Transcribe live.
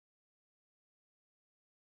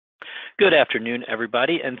Good afternoon,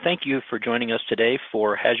 everybody, and thank you for joining us today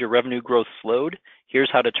for Has Your Revenue Growth Slowed?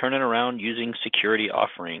 Here's how to turn it around using security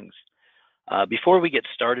offerings. Before we get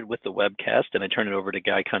started with the webcast and I turn it over to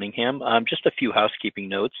Guy Cunningham, just a few housekeeping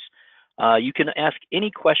notes. You can ask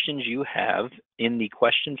any questions you have in the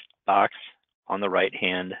questions box on the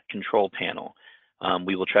right-hand control panel.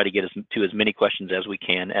 We will try to get to as many questions as we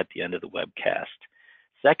can at the end of the webcast.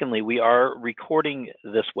 Secondly, we are recording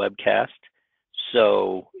this webcast,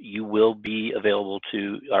 so you will be available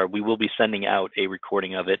to, or we will be sending out a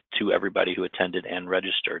recording of it to everybody who attended and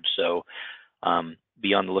registered. So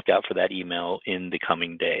be on the lookout for that email in the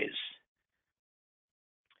coming days.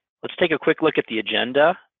 Let's take a quick look at the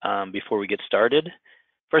agenda before we get started.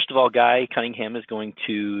 First of all, Guy Cunningham is going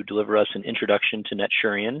to deliver us an introduction to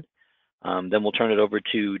Netsurion. Then we'll turn it over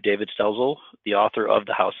to David Stelzl, the author of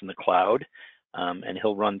The House in the Cloud, and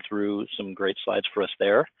he'll run through some great slides for us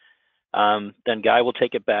there. Then Guy will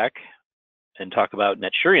take it back and talk about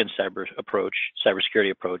Netsurion's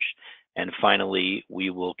cybersecurity approach. And finally, we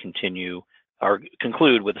will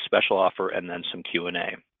conclude with a special offer and then some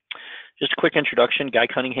Q&A. Just a quick introduction, Guy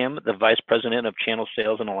Cunningham, the Vice President of Channel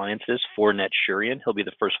Sales and Alliances for Netsurion. He'll be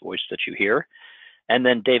the first voice that you hear. And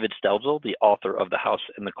then David Stelzl, the author of The House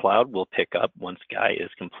in the Cloud, will pick up once Guy is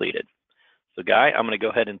completed. So Guy, I'm going to go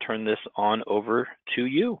ahead and turn this on over to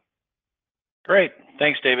you. Great,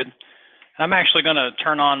 thanks, David. I'm actually going to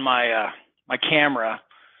turn on my my camera,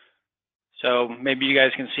 so maybe you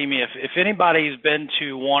guys can see me. If anybody's been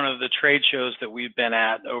to one of the trade shows that we've been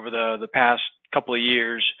at over the past couple of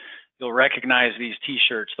years, you'll recognize these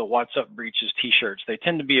T-shirts, the What's Up Breaches T-shirts. They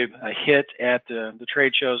tend to be a hit at the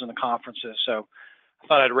trade shows and the conferences, so I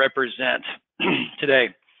thought I'd represent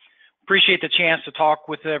today. Appreciate the chance to talk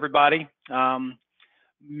with everybody.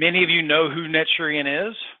 Many of you know who Netsurion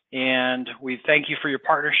is, and we thank you for your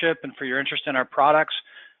partnership and for your interest in our products.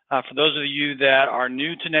 For those of you that are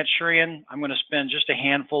new to Netsurion, I'm going to spend just a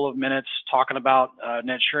handful of minutes talking about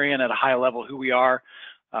Netsurion at a high level, who we are,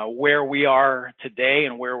 where we are today,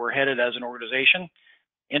 and where we're headed as an organization.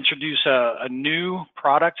 Introduce a new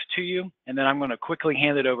product to you, and then I'm going to quickly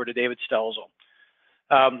hand it over to David Stelzl.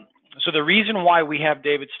 So the reason why we have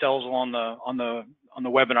David Stelzl on the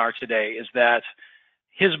webinar today is that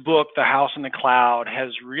his book, The House in the Cloud, has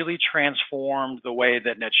really transformed the way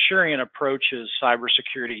that Netsurion approaches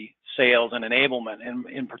cybersecurity sales and enablement, and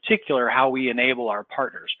in particular, how we enable our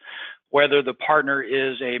partners. Whether the partner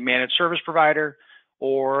is a managed service provider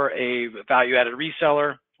or a value-added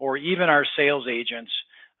reseller, or even our sales agents,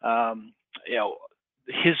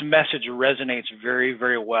 his message resonates very,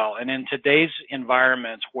 very well. And in today's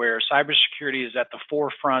environment where cybersecurity is at the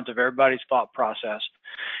forefront of everybody's thought process,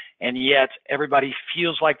 and yet everybody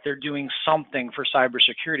feels like they're doing something for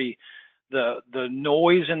cybersecurity, the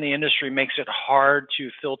noise in the industry makes it hard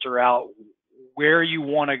to filter out where you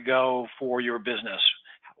want to go for your business.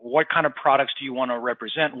 What kind of products do you want to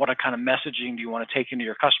represent? What kind of messaging do you want to take into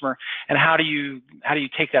your customer? And how do you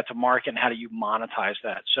take that to market, and how do you monetize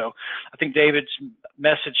that? So I think David's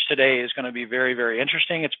message today is going to be very, very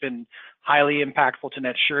interesting. It's been highly impactful to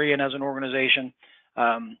Netsurion as an organization.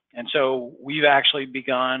 And so we've actually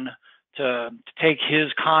begun to take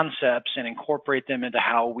his concepts and incorporate them into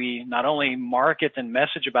how we not only market and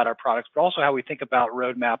message about our products, but also how we think about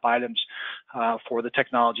roadmap items for the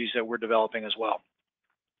technologies that we're developing as well.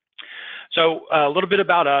 So a little bit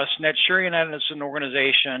about us. Netsurion as an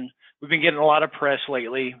organization, we've been getting a lot of press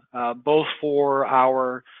lately, both for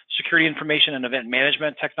our security information and event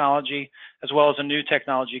management technology, as well as a new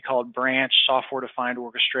technology called Branch Software-Defined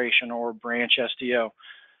Orchestration, or Branch SDO.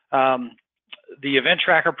 The Event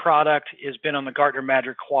Tracker product has been on the Gartner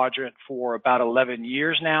Magic Quadrant for about 11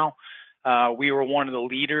 years now. We were one of the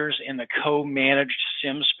leaders in the co-managed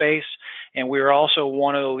SIM space, and we were also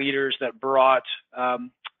one of the leaders that brought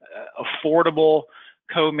affordable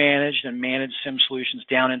co-managed and managed SIM solutions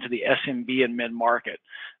down into the SMB and mid-market.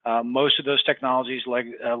 Most of those technologies,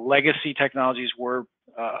 legacy technologies, were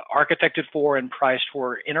architected for and priced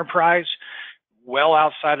for enterprise, well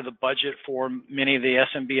outside of the budget for many of the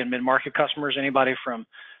SMB and mid-market customers, anybody from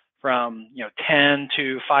 10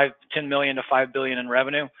 million to 5 billion in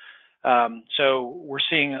revenue. So we're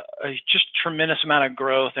seeing a just tremendous amount of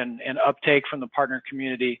growth and uptake from the partner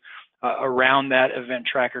community around that Event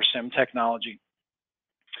Tracker SIM technology.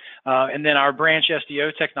 And then our Branch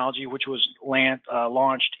SDO technology, which was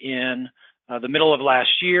launched in the middle of last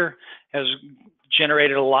year, has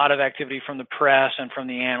generated a lot of activity from the press and from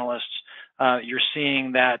the analysts. You're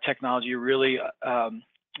seeing that technology really,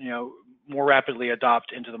 more rapidly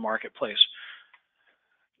adopt into the marketplace.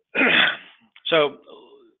 So,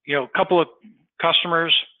 a couple of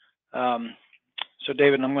customers. So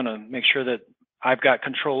David, I'm going to make sure that I've got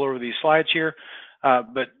control over these slides here,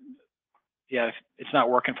 but yeah, it's not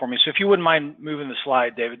working for me. So if you wouldn't mind moving the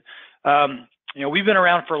slide, David. You know, we've been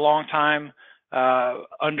around for a long time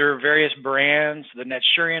under various brands. The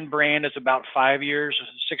Netsurion brand is about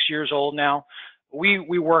 6 years old now.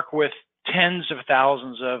 We work with tens of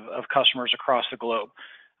thousands of customers across the globe.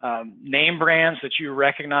 Name brands that you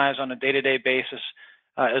recognize on a day-to-day basis,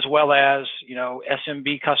 as well as, you know,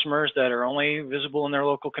 SMB customers that are only visible in their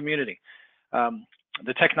local community.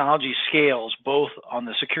 The technology scales both on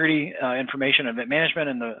the security information and event management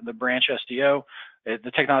and the branch SDO.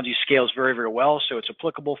 The technology scales very, very well, so it's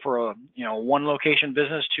applicable for a, you know, one location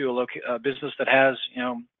business to a business that has, you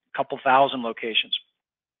know, a couple thousand locations.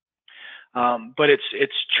 But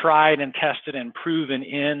it's tried and tested and proven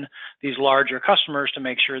in these larger customers to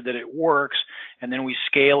make sure that it works, and then we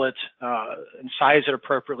scale it and size it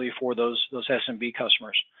appropriately for those SMB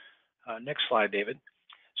customers. Next slide, David.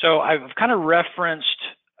 So I've kind of referenced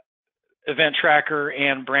Event Tracker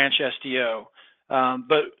and Branch SDO,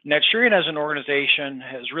 but Netsurion as an organization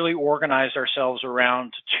has really organized ourselves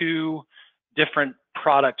around two different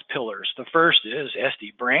product pillars. The first is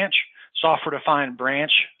SD Branch, software-defined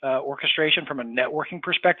branch orchestration from a networking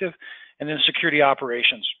perspective, and then security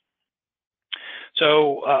operations.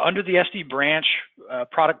 So under the SD Branch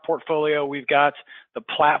product portfolio, we've got the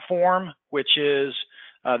platform, which is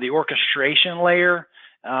the orchestration layer.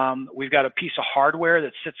 We've got a piece of hardware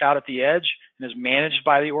that sits out at the edge and is managed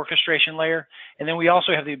by the orchestration layer. And then we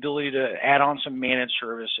also have the ability to add on some managed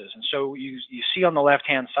services. And so you see on the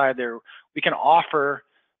left-hand side there, we can offer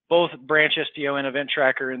both Branch SDO and Event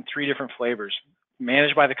Tracker in 3 different flavors: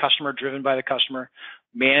 managed by the customer, driven by the customer,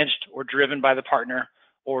 managed or driven by the partner,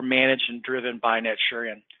 or managed and driven by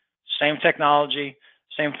Netsurion. Same technology,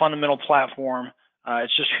 same fundamental platform.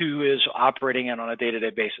 It's just who is operating it on a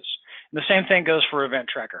day-to-day basis. And the same thing goes for Event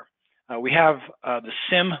Tracker. We have the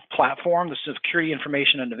SIM platform, the Security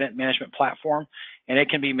Information and Event Management Platform, and it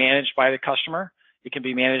can be managed by the customer, it can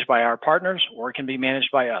be managed by our partners, or it can be managed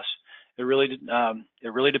by us. It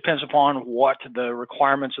really depends upon what the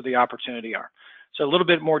requirements of the opportunity are. So a little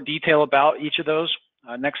bit more detail about each of those.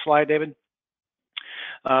 Next slide, David.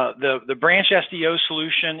 The Branch SDO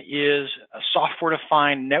solution is a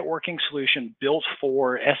software-defined networking solution built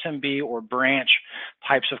for SMB or branch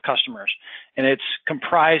types of customers. And it's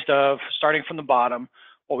comprised of, starting from the bottom,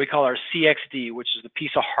 what we call our CXD, which is the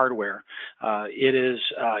piece of hardware. It is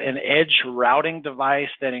an edge routing device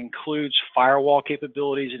that includes firewall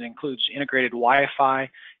capabilities. It includes integrated Wi-Fi. It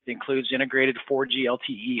includes integrated 4G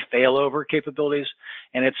LTE failover capabilities.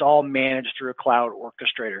 And it's all managed through a cloud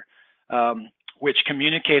orchestrator, which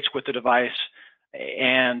communicates with the device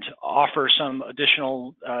and offers some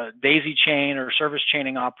additional daisy chain or service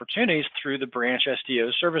chaining opportunities through the Branch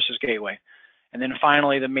SDO services gateway. And then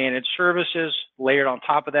finally, the managed services layered on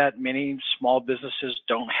top of that. Many small businesses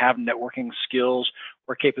don't have networking skills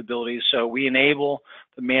or capabilities, so we enable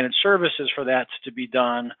the managed services for that to be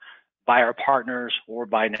done by our partners or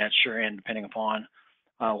by Netsurion, depending upon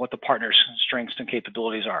what the partner's strengths and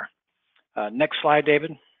capabilities are. Next slide,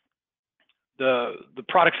 David. The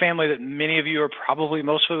product family that many of you are probably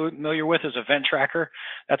most familiar with is Event Tracker.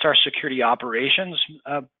 That's our security operations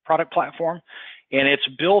product platform. And it's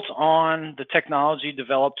built on the technology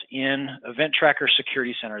developed in Event Tracker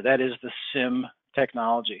Security Center. That is the SIM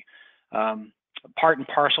technology. Part and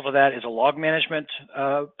parcel of that is a log management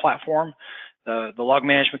platform. The log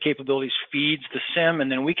management capabilities feeds the SIM,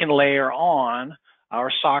 and then we can layer on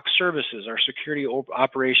our SOC services, our Security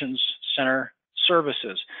Operations Center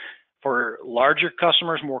services. For larger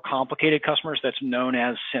customers, more complicated customers, that's known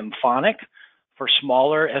as Symphonic. For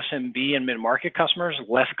smaller SMB and mid-market customers,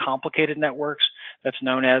 less complicated networks, that's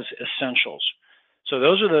known as Essentials. So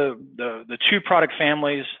those are the 2 product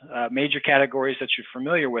families, major categories that you're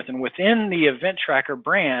familiar with. And within the Event Tracker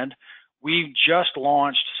brand, we've just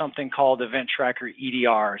launched something called Event Tracker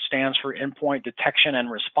EDR. It stands for Endpoint Detection and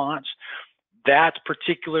Response. That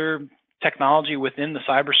particular technology within the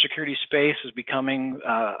cybersecurity space is becoming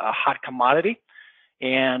a hot commodity.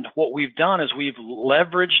 And what we've done is we've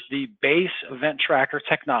leveraged the base Event Tracker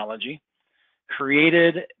technology,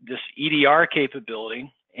 created this EDR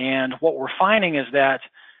capability, and what we're finding is that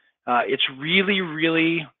it's really,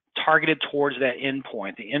 really targeted towards that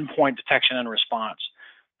endpoint, the endpoint detection and response.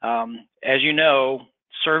 As you know,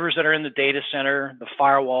 servers that are in the data center, the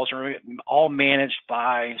firewalls are all managed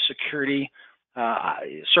by security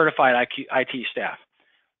certified IT staff.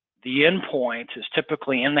 The endpoint is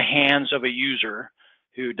typically in the hands of a user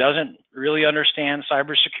who doesn't really understand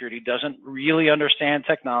cybersecurity, doesn't really understand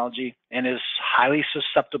technology, and is highly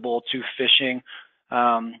susceptible to phishing,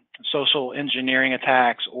 social engineering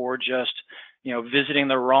attacks, or just visiting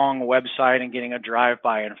the wrong website and getting a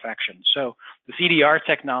drive-by infection. So this EDR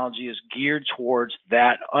technology is geared towards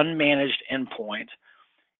that unmanaged endpoint,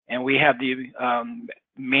 and we have the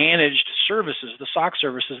managed services, the SOC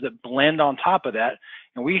services that blend on top of that.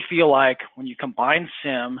 And we feel like when you combine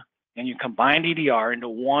SIEM and you combine EDR into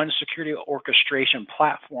one security orchestration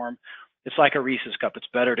platform, it's like a Reese's cup. It's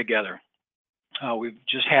better together. We've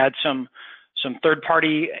just had some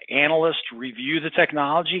third-party analysts review the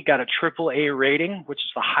technology, got a AAA rating, which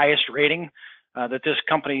is the highest rating that this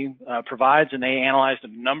company provides, and they analyzed a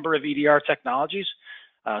number of EDR technologies.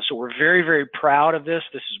 So we're very, very proud of this.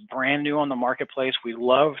 This is brand new on the marketplace. We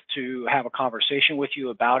love to have a conversation with you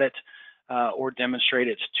about it or demonstrate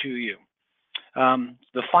it to you.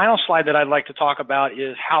 The final slide that I'd like to talk about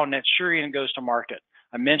is how Netsurion goes to market.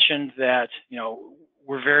 I mentioned that,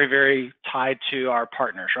 we're very, very tied to our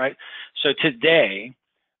partners, right? So today,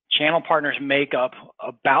 channel partners make up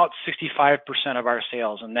about 65% of our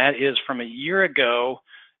sales, and that is from a year ago.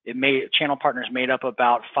 Channel partners made up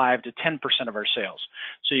about 5 to 10% of our sales.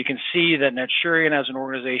 So you can see that Netsurion as an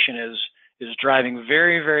organization is driving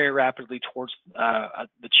very, very rapidly towards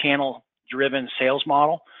the channel-driven sales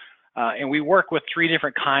model, and we work with 3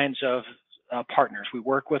 different kinds of partners. We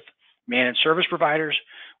work with managed service providers,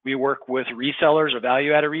 we work with resellers or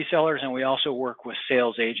value-added resellers, and we also work with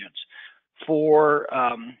sales agents. For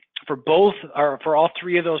all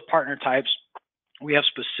 3 of those partner types, we have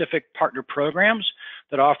specific partner programs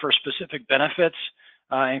that offer specific benefits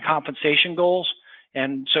and compensation goals.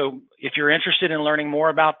 And so if you're interested in learning more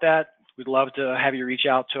about that, we'd love to have you reach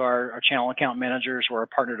out to our channel account managers or our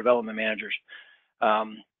partner development managers.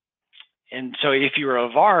 And so if you're a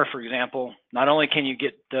VAR, for example, not only can you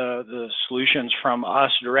get the solutions from us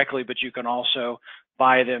directly, but you can also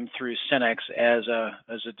buy them through Cenex as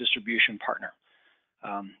a distribution partner.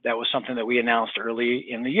 That was something that we announced early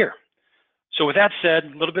in the year. So with that said,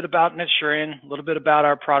 a little bit about Netsurion, a little bit about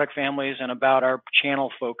our product families, and about our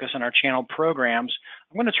channel focus and our channel programs.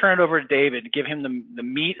 I'm going to turn it over to David to give him the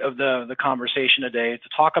meat of the conversation today, to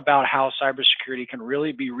talk about how cybersecurity can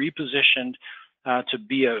really be repositioned to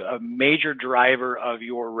be a major driver of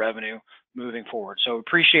your revenue moving forward. So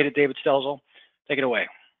appreciate it, David Stelzl. Take it away.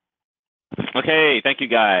 Okay, thank you,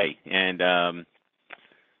 Guy. And let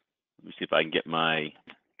me see if I can get myself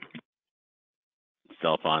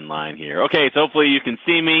online here. Okay, so hopefully you can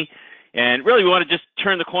see me. And really, we want to just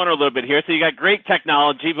turn the corner a little bit here. So you got great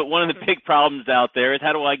technology, but one of the big problems out there is,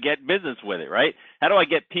 how do I get business with it, right? How do I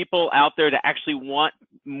get people out there to actually want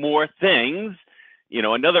more things?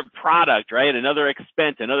 Another product, right? Another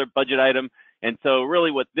expense, another budget item. And so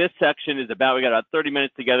really what this section is about, we got about 30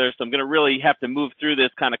 minutes together, so I'm going to really have to move through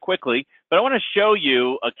this kind of quickly. But I want to show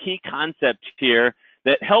you a key concept here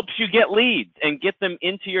that helps you get leads and get them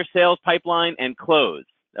into your sales pipeline and close,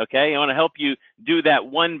 okay? I want to help you do that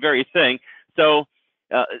one very thing. So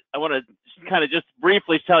I want to kind of just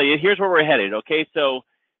briefly tell you, here's where we're headed, okay? So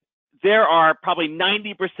there are probably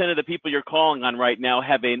 90% of the people you're calling on right now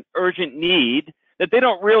have an urgent need that they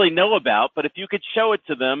don't really know about, but if you could show it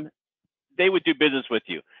to them, they would do business with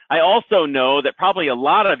you. I also know that probably a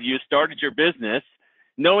lot of you started your business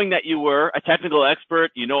knowing that you were a technical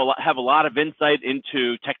expert, have a lot of insight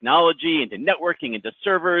into technology, into networking, into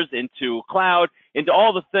servers, into cloud, into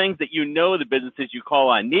all the things that the businesses you call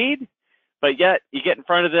on need, but yet you get in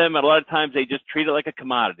front of them, and a lot of times they just treat it like a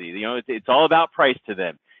commodity. It's all about price to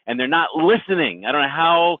them, and they're not listening. I don't know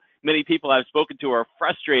how many people I've spoken to are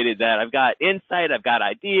frustrated that I've got insight, I've got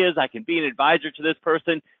ideas, I can be an advisor to this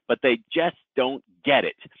person, but they just don't get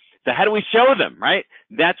it. So how do we show them, right?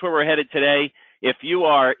 That's where we're headed today. If you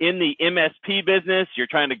are in the MSP business, you're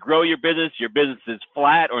trying to grow your business is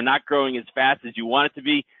flat or not growing as fast as you want it to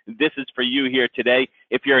be, this is for you here today.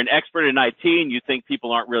 If you're an expert in IT and you think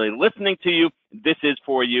people aren't really listening to you, this is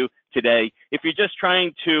for you today. If you're just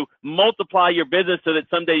trying to multiply your business so that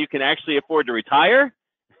someday you can actually afford to retire,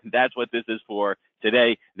 that's what this is for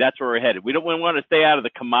today. That's where we're headed. We want to stay out of the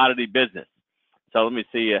commodity business. So let me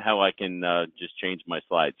see how I can just change my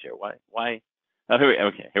slides here. Why? Oh,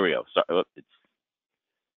 here we go. Sorry,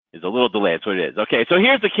 it's a little delayed. That's what it is. Okay, so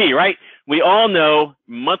here's the key, right? We all know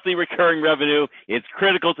monthly recurring revenue is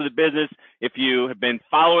critical to the business. If you have been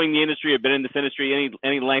following the industry, have been in this industry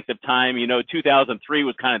any length of time, 2003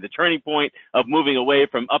 was kind of the turning point of moving away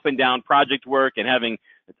from up and down project work and having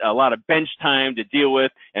a lot of bench time to deal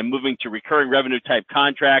with and moving to recurring revenue type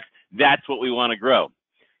contracts. That's what we want to grow.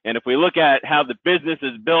 And if we look at how the business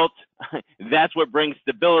is built, that's what brings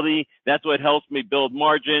stability. That's what helps me build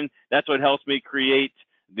margin. That's what helps me create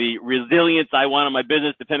the resilience I want in my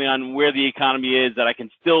business, depending on where the economy is, that I can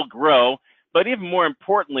still grow. But even more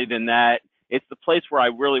importantly than that, it's the place where I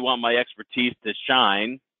really want my expertise to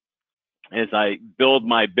shine as I build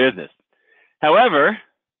my business. However,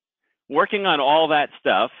 working on all that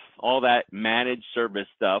stuff, all that managed service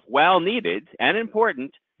stuff, while needed and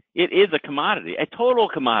important, it is a commodity, a total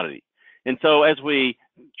commodity. And so as we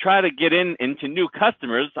try to get into new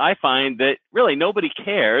customers, I find that really nobody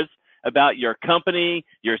cares about your company,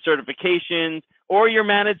 your certifications, or your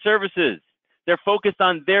managed services. They're focused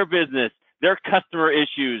on their business, their customer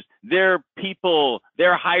issues, their people,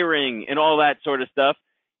 their hiring, and all that sort of stuff.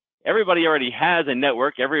 Everybody already has a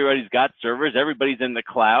network. Everybody's got servers. Everybody's in the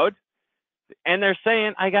cloud. And they're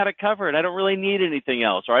saying, I got it covered. I don't really need anything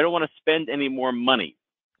else, or I don't want to spend any more money.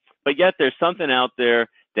 But yet there's something out there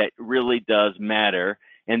that really does matter,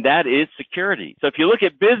 and that is security. So if you look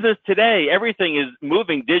at business today, everything is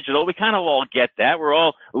moving digital. We kind of all get that. We're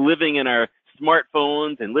all living in our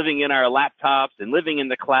smartphones and living in our laptops and living in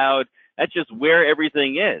the cloud. That's just where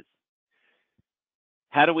everything is.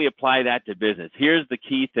 How do we apply that to business? Here's the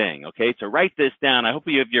key thing, okay? So write this down. I hope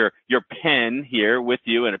you have your pen here with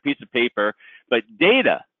you and a piece of paper. But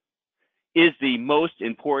data is the most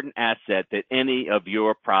important asset that any of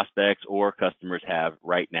your prospects or customers have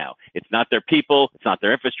right now. It's not their people. It's not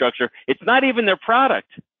their infrastructure. It's not even their product.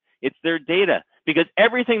 It's their data. Because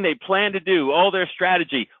everything they plan to do, all their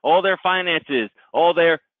strategy, all their finances, all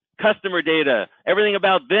their customer data, everything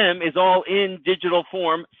about them is all in digital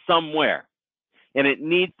form somewhere. And it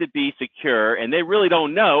needs to be secure, and they really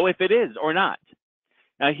don't know if it is or not.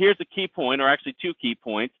 Now, here's a key point, or actually two key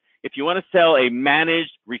points. If you want to sell a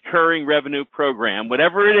managed recurring revenue program,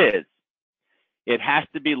 whatever it is, it has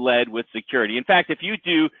to be led with security. In fact, if you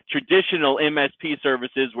do traditional MSP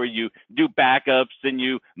services where you do backups and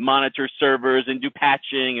you monitor servers and do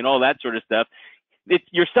patching and all that sort of stuff,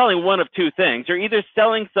 you're selling one of two things. You're either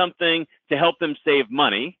selling something to help them save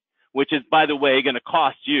money, which is, by the way, going to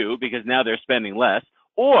cost you because now they're spending less,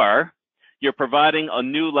 or you're providing a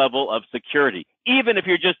new level of security, even if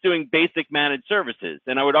you're just doing basic managed services.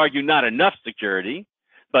 And I would argue not enough security,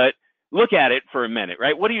 but look at it for a minute,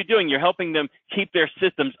 right? What are you doing? You're helping them keep their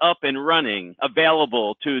systems up and running,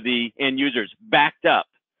 available to the end users, backed up.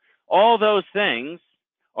 All those things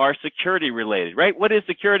are security related, right? What is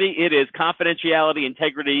security? It is confidentiality,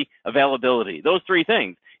 integrity, availability, those three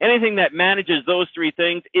things. Anything that manages those three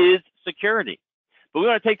things is security. But we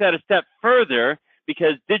want to take that a step further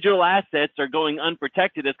because digital assets are going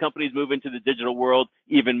unprotected as companies move into the digital world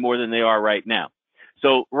even more than they are right now.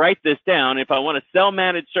 So write this down. If I want to sell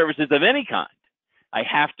managed services of any kind, I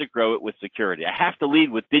have to grow it with security. I have to lead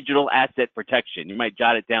with digital asset protection. You might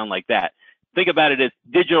jot it down like that. Think about it as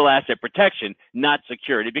digital asset protection, not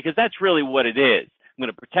security, because that's really what it is. I'm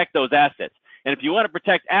going to protect those assets. And if you want to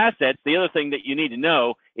protect assets, the other thing that you need to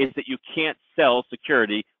know is that you can't sell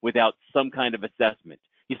security without some kind of assessment.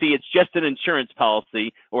 You see, it's just an insurance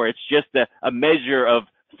policy, or it's just a measure of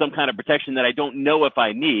some kind of protection that I don't know if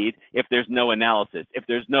I need if there's no analysis, if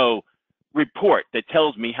there's no report that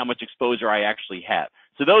tells me how much exposure I actually have.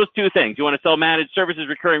 So those two things, you want to sell managed services,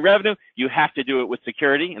 recurring revenue, you have to do it with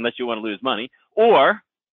security unless you want to lose money,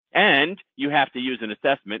 and you have to use an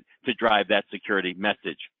assessment to drive that security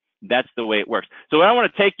message. That's the way it works. So what I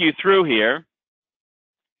want to take you through here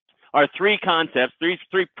are three concepts,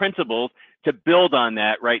 three principles to build on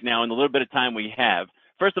that right now in the little bit of time we have.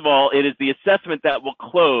 First of all, it is the assessment that will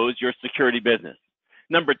close your security business.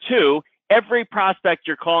 Number two, every prospect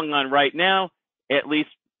you're calling on right now, at least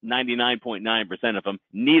 99.9% of them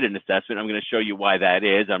need an assessment. I'm going to show you why that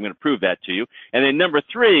is. I'm going to prove that to you. And then number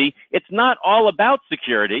three, it's not all about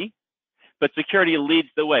security, but security leads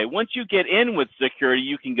the way. Once you get in with security,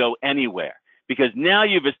 you can go anywhere because now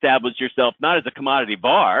you've established yourself not as a commodity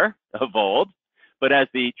bar of old, but as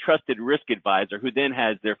the trusted risk advisor who then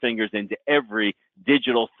has their fingers into every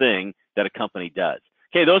digital thing that a company does.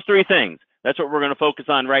 Okay, those three things. That's what we're going to focus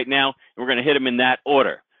on right now, and we're going to hit them in that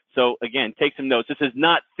order. So again, take some notes. This is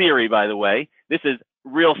not theory, by the way. This is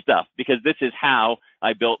real stuff because this is how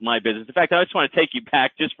I built my business. In fact, I just want to take you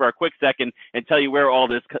back just for a quick second and tell you where all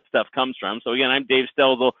this stuff comes from. So again, I'm Dave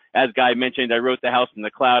Stelzl. As Guy mentioned, I wrote The House in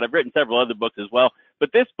the Cloud. I've written several other books as well. But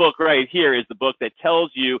this book right here is the book that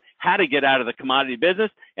tells you how to get out of the commodity business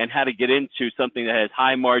and how to get into something that has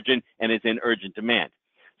high margin and is in urgent demand.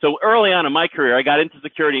 So early on in my career, I got into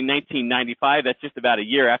security in 1995. That's just about a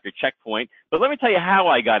year after Checkpoint. But let me tell you how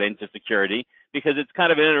I got into security because it's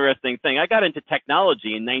kind of an interesting thing. I got into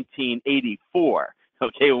technology in 1984,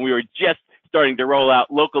 okay, when we were just starting to roll out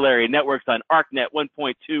local area networks on ArcNet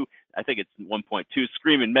 1.2, I think it's 1.2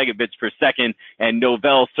 screaming megabits per second, and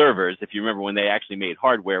Novell servers, if you remember when they actually made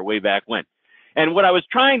hardware way back when. And what I was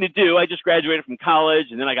trying to do, I just graduated from college,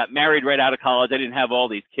 and then I got married right out of college. I didn't have all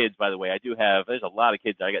these kids, by the way. There's a lot of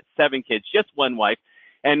kids. I got 7 kids, just one wife.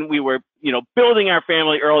 And we were, building our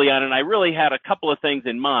family early on, and I really had a couple of things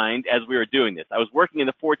in mind as we were doing this. I was working in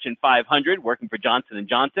the Fortune 500, working for Johnson &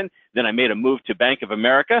 Johnson. Then I made a move to Bank of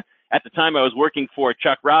America. At the time, I was working for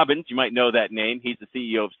Chuck Robbins. You might know that name. He's the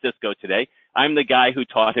CEO of Cisco today. I'm the guy who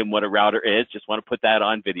taught him what a router is. Just want to put that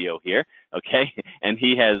on video here, okay? And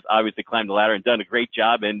he has obviously climbed the ladder and done a great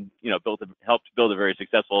job and, helped build a very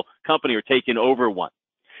successful company or taken over one.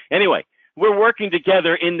 Anyway, we're working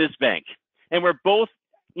together in this bank, and we're both,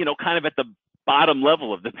 kind of at the bottom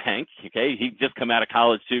level of the bank, okay? He'd just come out of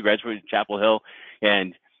college too, graduated Chapel Hill,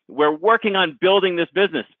 and we're working on building this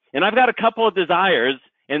business. And I've got a couple of desires.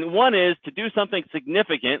 And one is to do something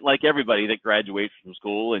significant, like everybody that graduates from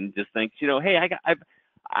school and just thinks, hey,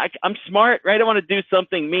 I'm smart, right? I want to do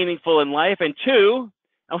something meaningful in life. And 2,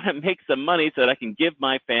 I want to make some money so that I can give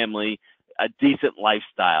my family a decent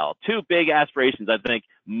lifestyle. 2 big aspirations I think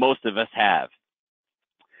most of us have.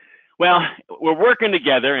 Well, we're working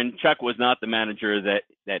together, and Chuck was not the manager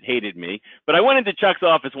that hated me. But I went into Chuck's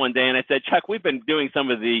office one day and I said, Chuck, we've been doing some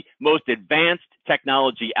of the most advanced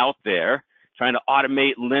technology out there, trying to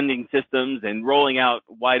automate lending systems and rolling out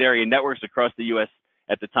wide area networks across the U.S.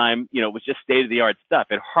 at the time. It was just state-of-the-art stuff.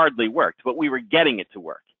 It hardly worked, but we were getting it to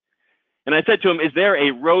work. And I said to him, is there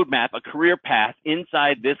a roadmap, a career path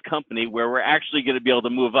inside this company where we're actually going to be able to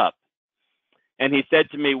move up? And he said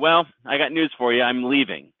to me, well, I got news for you. I'm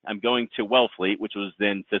leaving. I'm going to Wellfleet, which was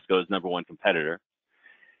then Cisco's #1 competitor.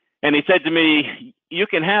 And he said to me, you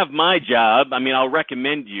can have my job. I'll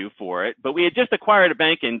recommend you for it. But we had just acquired a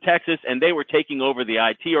bank in Texas, and they were taking over the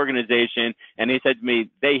IT organization. And he said to me,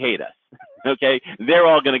 they hate us. Okay, they're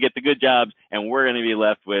all going to get the good jobs, and we're going to be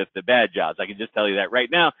left with the bad jobs. I can just tell you that right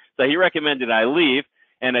now. So he recommended I leave.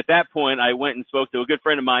 And at that point, I went and spoke to a good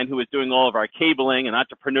friend of mine who was doing all of our cabling, an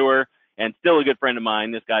entrepreneur, and still a good friend of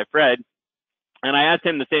mine, this guy, Fred. And I asked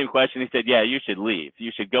him the same question. He said, yeah, you should leave.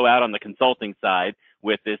 You should go out on the consulting side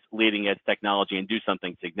with this leading edge technology and do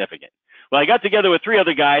something significant. Well, I got together with 3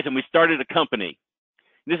 other guys and we started a company.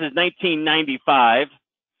 This is 1995.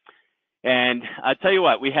 And I tell you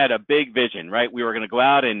what, we had a big vision, right? We were going to go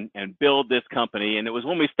out and build this company. And it was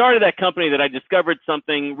when we started that company that I discovered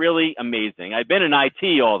something really amazing. I've been in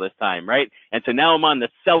IT all this time, right? And so now I'm on the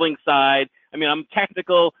selling side. I'm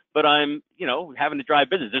technical, but I'm, having to drive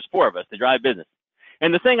business. There's 4 of us to drive business.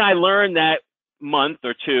 And the thing I learned that month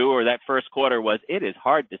or 2 or that first quarter was it is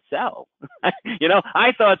hard to sell.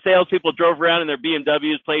 I thought salespeople drove around in their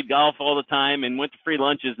BMWs, played golf all the time, and went to free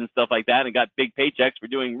lunches and stuff like that and got big paychecks for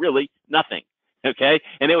doing really nothing. Okay.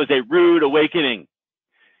 And it was a rude awakening.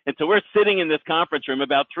 And so we're sitting in this conference room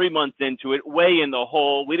about 3 months into it, way in the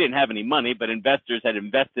hole. We didn't have any money, but investors had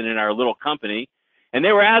invested in our little company. And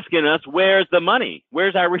they were asking us, where's the money?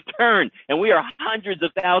 Where's our return? And we are hundreds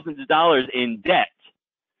of thousands of dollars in debt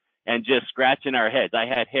and just scratching our heads. I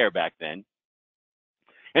had hair back then.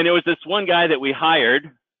 And there was this one guy that we hired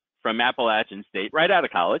from Appalachian State right out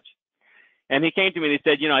of college. And he came to me and he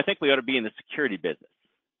said, I think we ought to be in the security business.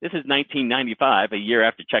 This is 1995, a year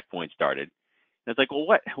after Checkpoint started. And I was like, well,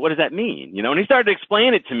 what does that mean? And he started to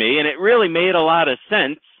explain it to me, and it really made a lot of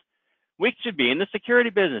sense. We should be in the security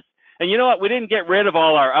business. And you know what? We didn't get rid of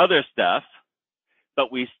all our other stuff,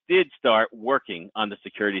 but we did start working on the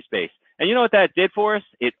security space. And you know what that did for us?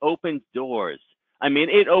 It opened doors.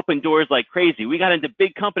 It opened doors like crazy. We got into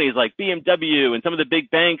big companies like BMW and some of the big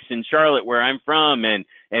banks in Charlotte, where I'm from, and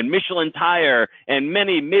Michelin Tire and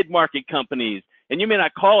many mid-market companies. And you may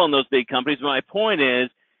not call on those big companies, but my point is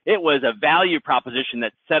it was a value proposition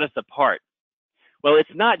that set us apart. Well, it's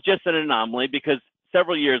not just an anomaly, because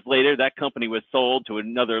several years later, that company was sold to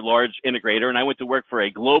another large integrator, and I went to work for a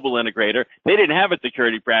global integrator. They didn't have a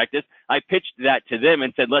security practice. I pitched that to them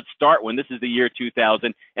and said, let's start one. This is the year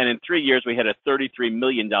 2000, and in 3 years, we had a $33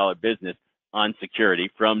 million business on security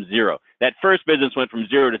from zero. That first business went from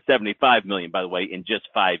 0 to 75 million, by the way, in just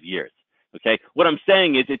 5 years. Okay, what I'm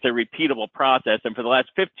saying is it's a repeatable process, and for the last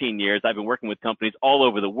 15 years, I've been working with companies all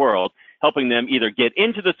over the world, helping them either get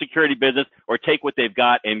into the security business or take what they've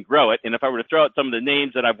got and grow it. And if I were to throw out some of the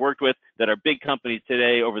names that I've worked with that are big companies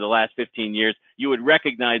today over the last 15 years, you would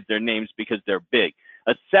recognize their names because they're big.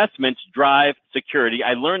 Assessments drive security.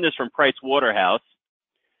 I learned this from Price Waterhouse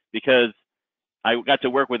because I got to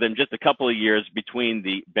work with them just a couple of years between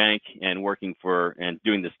the bank and working for and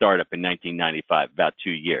doing the startup in 1995, about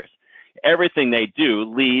 2 years. Everything they do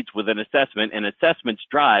leads with an assessment, and assessments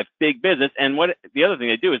drive big business. And the other thing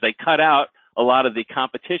they do is they cut out a lot of the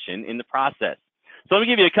competition in the process. So let me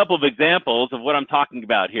give you a couple of examples of what I'm talking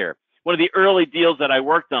about here. One of the early deals that I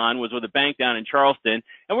worked on was with a bank down in Charleston,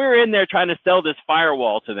 and we were in there trying to sell this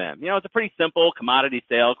firewall to them. You know, it's a pretty simple commodity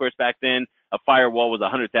sale. Of course, back then, a firewall was a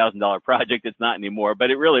 $100,000 project. It's not anymore, but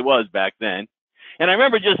it really was back then. And I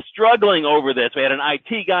remember just struggling over this. We had an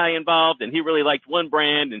IT guy involved, and he really liked one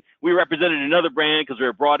brand, and we represented another brand because we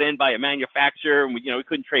were brought in by a manufacturer, and we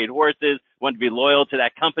couldn't trade horses, wanted to be loyal to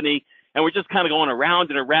that company. And we're just kind of going around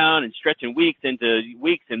and around and stretching weeks into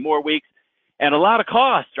weeks and more weeks, and a lot of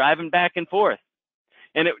costs driving back and forth.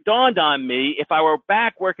 And it dawned on me, if I were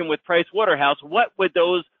back working with Price Waterhouse, what would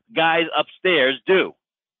those guys upstairs do?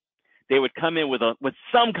 They would come in with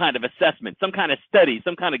some kind of assessment, some kind of study,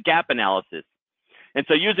 some kind of gap analysis. And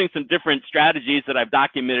so using some different strategies that I've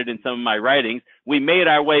documented in some of my writings, we made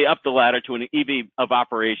our way up the ladder to an EV of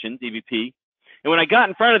operations, EVP. And when I got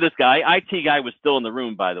in front of this guy, IT guy was still in the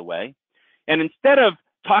room, by the way. And instead of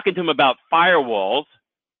talking to him about firewalls,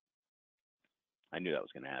 I knew that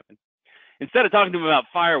was going to happen. Instead of talking to him about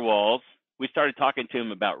firewalls, we started talking to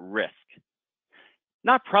him about risk.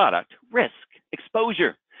 Not product, risk,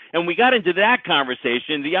 exposure. And we got into that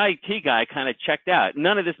conversation. The IT guy kind of checked out.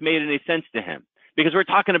 None of this made any sense to him because we're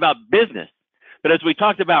talking about business. But as we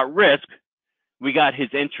talked about risk, we got his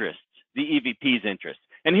interest, the EVP's interest.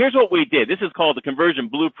 And here's what we did. This is called the conversion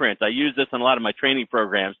blueprint. I use this in a lot of my training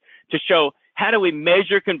programs to show how do we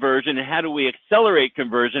measure conversion and how do we accelerate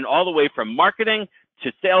conversion all the way from marketing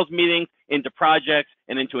to sales meetings into projects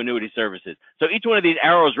and into annuity services. So each one of these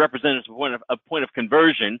arrows represents a point of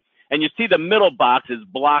conversion. And you see the middle box is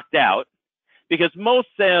blocked out because most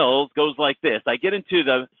sales goes like this. I get into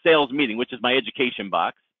the sales meeting, which is my education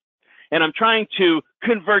box, and I'm trying to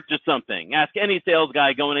convert to something. Ask any sales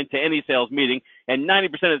guy going into any sales meeting, and 90%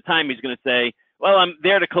 of the time he's going to say, well, I'm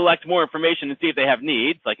there to collect more information and see if they have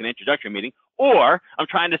needs, like an introductory meeting, or I'm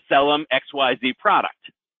trying to sell them XYZ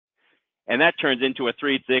product. And that turns into a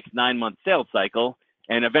 3, 6, 9-month sales cycle.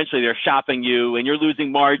 And eventually they're shopping you and you're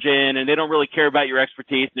losing margin and they don't really care about your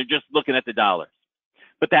expertise. And they're just looking at the dollars.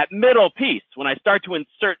 But that middle piece, when I start to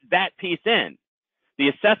insert that piece in, the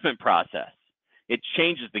assessment process, it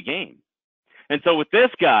changes the game. And so with this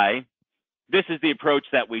guy, this is the approach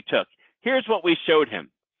that we took. Here's what we showed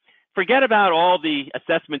him. Forget about all the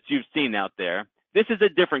assessments you've seen out there. This is a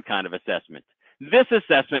different kind of assessment. This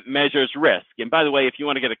assessment measures risk. And by the way, if you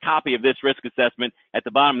want to get a copy of this risk assessment, at the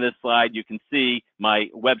bottom of this slide, you can see my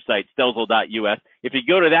website, stelzl.us. If you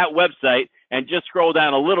go to that website and just scroll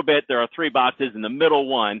down a little bit, there are 3 boxes, and the middle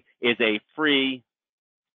one is a free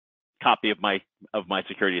copy of my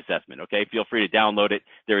security assessment, okay? Feel free to download it.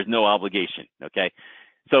 There is no obligation, okay?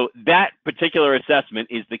 So that particular assessment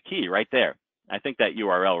is the key right there. I think that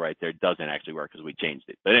URL right there doesn't actually work because we changed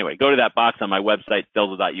it. But anyway, go to that box on my website,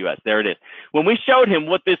 stelzl.us. There it is. When we showed him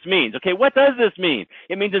what this means, okay, what does this mean?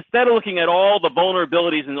 It means instead of looking at all the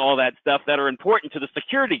vulnerabilities and all that stuff that are important to the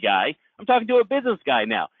security guy, I'm talking to a business guy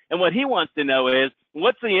now. And what he wants to know is,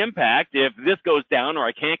 what's the impact if this goes down or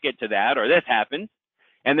I can't get to that or this happens?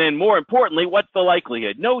 And then more importantly, what's the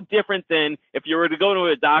likelihood? No different than if you were to go to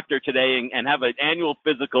a doctor today and have an annual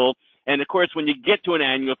physical. And of course, when you get to an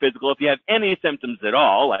annual physical, if you have any symptoms at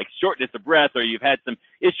all, like shortness of breath, or you've had some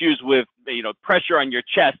issues with, pressure on your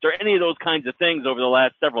chest, or any of those kinds of things over the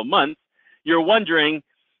last several months, you're wondering,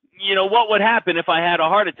 what would happen if I had a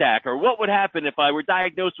heart attack? Or what would happen if I were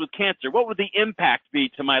diagnosed with cancer? What would the impact be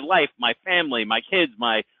to my life, my family, my kids,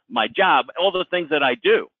 my job, all the things that I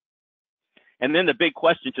do? And then the big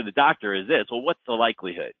question to the doctor is this: well, what's the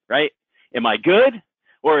likelihood, right? Am I good?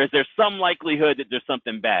 Or is there some likelihood that there's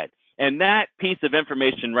something bad? And that piece of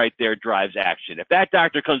information right there drives action. If that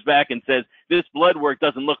doctor comes back and says, this blood work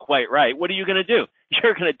doesn't look quite right, what are you going to do?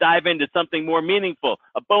 You're going to dive into something more meaningful,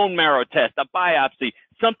 a bone marrow test, a biopsy,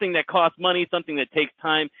 something that costs money, something that takes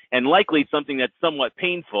time, and likely something that's somewhat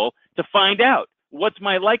painful to find out what's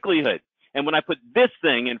my likelihood. And when I put this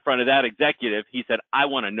thing in front of that executive, he said, I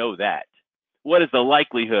want to know that. What is the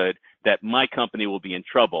likelihood that my company will be in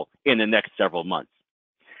trouble in the next several months?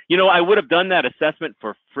 I would have done that assessment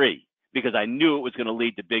for free because I knew it was going to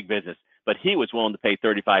lead to big business, but he was willing to pay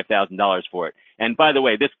 $35,000 for it. And by the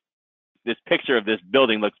way, this picture of this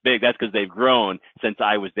building looks big. That's because they've grown since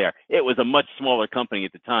I was there. It was a much smaller company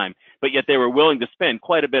at the time, but yet they were willing to spend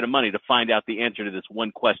quite a bit of money to find out the answer to this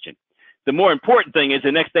one question. The more important thing is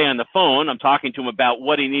the next day on the phone, I'm talking to him about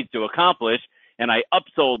what he needs to accomplish, and I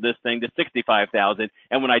upsold this thing to $65,000.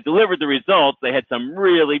 And when I delivered the results, they had some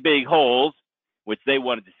really big holes, which they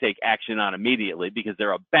wanted to take action on immediately because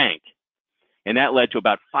they're a bank. And that led to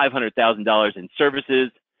about $500,000 in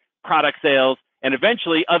services, product sales, and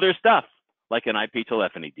eventually other stuff, like an IP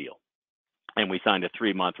telephony deal. And we signed a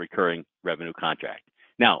 3-month recurring revenue contract.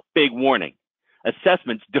 Now, big warning.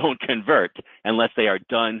 assessments don't convert unless they are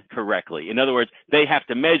done correctly. In other words, they have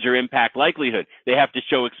to measure impact likelihood, they have to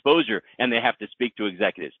show exposure, and they have to speak to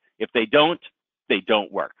executives. If they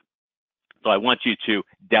don't work. So I want you to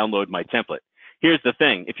download my template. Here's the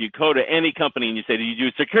thing. If you go to any company and you say, do you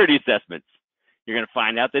do security assessments? You're going to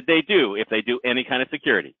find out that they do, if they do any kind of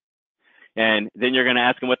security. And then you're going to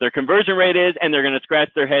ask them what their conversion rate is, and they're going to scratch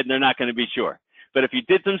their head, and they're not going to be sure. But if you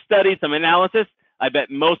did some studies, some analysis, I bet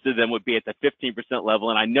most of them would be at the 15% level.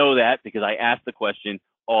 And I know that because I ask the question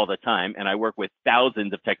all the time, and I work with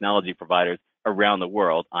thousands of technology providers around the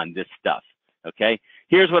world on this stuff. Okay?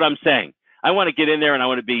 Here's what I'm saying. I want to get in there and I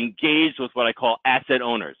want to be engaged with what I call asset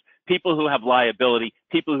owners, people who have liability,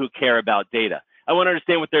 people who care about data. I want to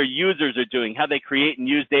understand what their users are doing, how they create and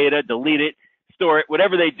use data, delete it, store it,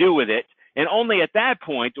 whatever they do with it. And only at that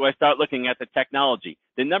point do I start looking at the technology.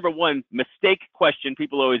 The number one mistake question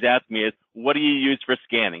people always ask me is, what do you use for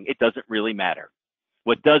scanning? It doesn't really matter.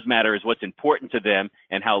 What does matter is what's important to them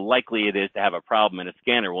and how likely it is to have a problem, and a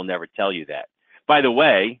scanner will never tell you that. By the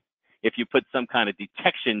way, if you put some kind of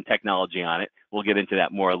detection technology on it, we'll get into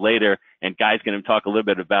that more later, and Guy's going to talk a little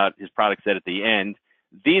bit about his product set at the end.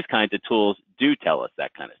 These kinds of tools do tell us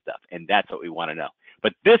that kind of stuff, and that's what we want to know.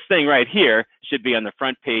 But this thing right here should be on the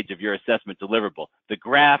front page of your assessment deliverable. The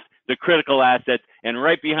graph, the critical assets, and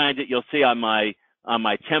right behind it, you'll see on my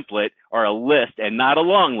template are a list, and not a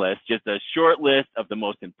long list, just a short list of the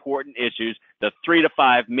most important issues, the 3 to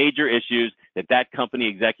 5 major issues that company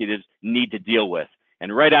executives need to deal with.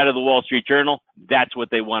 And right out of the Wall Street Journal, that's what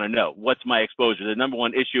they want to know. What's my exposure? The number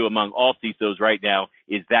one issue among all CISOs right now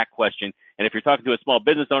is that question. And if you're talking to a small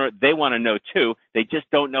business owner, they want to know too. They just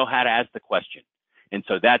don't know how to ask the question. And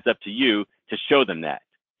so that's up to you to show them that.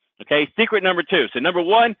 Okay, secret number 2. So number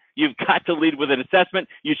 1, you've got to lead with an assessment.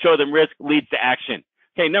 You show them risk leads to action.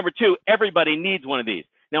 Okay, number 2, everybody needs one of these.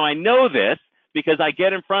 Now I know this because I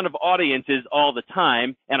get in front of audiences all the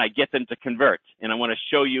time and I get them to convert. And I want to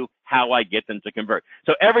show you how I get them to convert.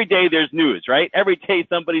 So every day there's news, right? Every day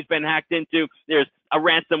somebody's been hacked into. There's a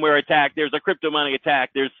ransomware attack. There's a crypto mining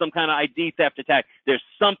attack. There's some kind of ID theft attack. There's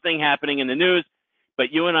something happening in the news.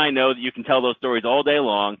 But you and I know that you can tell those stories all day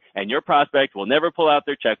long, and your prospect will never pull out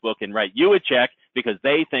their checkbook and write you a check because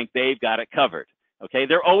they think they've got it covered. Okay?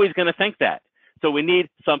 They're always going to think that. So we need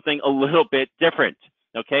something a little bit different.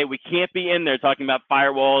 Okay? We can't be in there talking about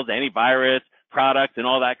firewalls, antivirus, products, and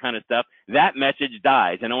all that kind of stuff. That message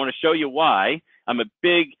dies. And I want to show you why. I'm a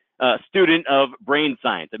big student of brain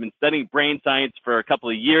science. I've been studying brain science for a couple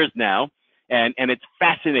of years now, and it's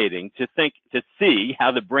fascinating to see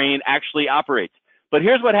how the brain actually operates. But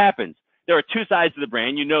here's what happens. There are 2 sides to the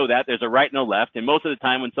brain. You know that. There's a right and a left. And most of the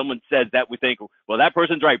time when someone says that, we think, well, that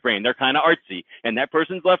person's right brain, they're kind of artsy. And that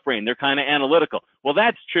person's left brain, they're kind of analytical. Well,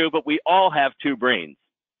 that's true, but we all have 2 brains,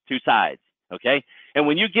 2 sides, okay? And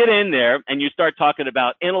when you get in there and you start talking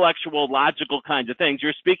about intellectual, logical kinds of things,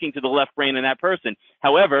 you're speaking to the left brain in that person.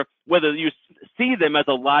 However, whether you see them as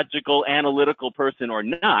a logical, analytical person or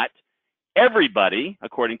not, everybody,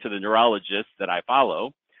 according to the neurologists that I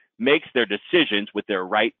follow, makes their decisions with their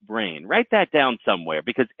right brain. Write that down somewhere,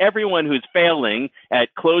 because everyone who's failing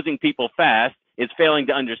at closing people fast is failing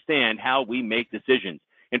to understand how we make decisions.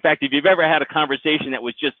 In fact, if you've ever had a conversation that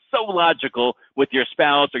was just so logical with your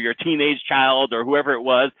spouse or your teenage child or whoever it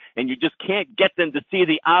was, and you just can't get them to see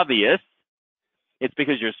the obvious, it's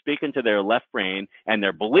because you're speaking to their left brain and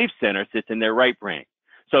their belief center sits in their right brain.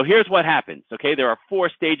 So here's what happens, okay? There are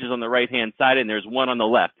 4 stages on the right-hand side and there's 1 on the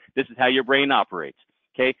left. This is how your brain operates.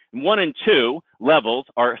 Okay, 1 and 2 levels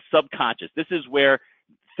are subconscious. This is where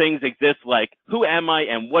things exist like, who am I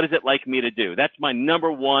and what is it like me to do? That's my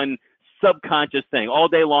number 1 subconscious thing. All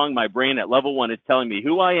day long, my brain at level 1 is telling me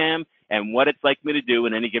who I am and what it's like me to do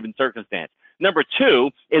in any given circumstance. Number 2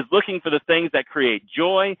 is looking for the things that create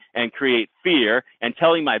joy and create fear and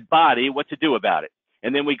telling my body what to do about it.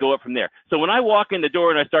 And then we go up from there. So when I walk in the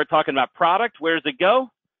door and I start talking about product, where does it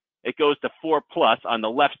go? It goes to 4+ on the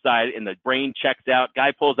left side, and the brain checks out.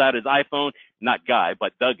 Guy pulls out his iPhone, not Guy,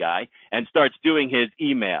 but the guy, and starts doing his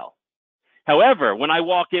email. However, when I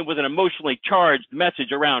walk in with an emotionally charged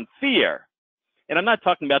message around fear, and I'm not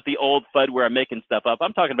talking about the old FUD where I'm making stuff up.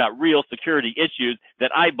 I'm talking about real security issues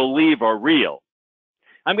that I believe are real.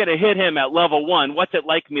 I'm going to hit him at level 1. What's it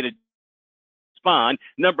like me to respond?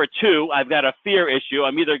 Number 2, I've got a fear issue.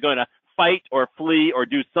 I'm either going to fight or flee or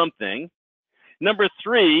do something. Number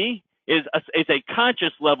 3 is a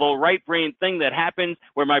conscious level right brain thing that happens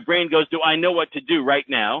where my brain goes, do I know what to do right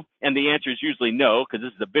now? And the answer is usually no, because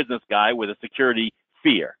this is a business guy with a security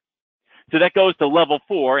fear. So that goes to level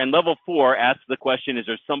 4, and level 4 asks the question, is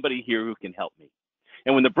there somebody here who can help me?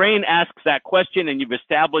 And when the brain asks that question and you've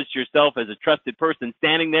established yourself as a trusted person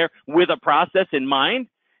standing there with a process in mind,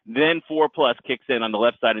 then 4+ kicks in on the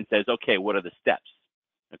left side and says, okay, what are the steps?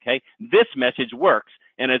 Okay, this message works.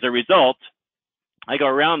 And as a result, I go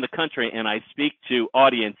around the country and I speak to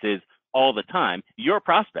audiences all the time, your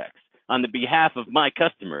prospects, on the behalf of my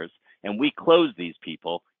customers, and we close these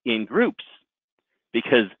people in groups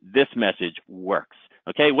because this message works.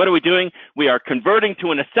 Okay, what are we doing? We are converting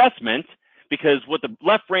to an assessment because what the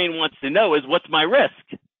left brain wants to know is, what's my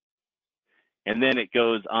risk? And then it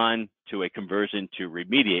goes on to a conversion to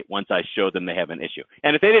remediate once I show them they have an issue.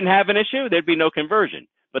 And if they didn't have an issue, there'd be no conversion,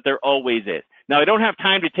 but there always is. Now, I don't have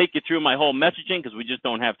time to take you through my whole messaging because we just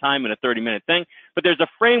don't have time in a 30-minute thing, but there's a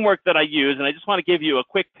framework that I use, and I just want to give you a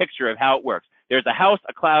quick picture of how it works. There's a house,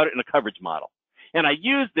 a cloud, and a coverage model. And I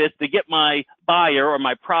use this to get my buyer or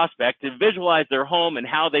my prospect to visualize their home and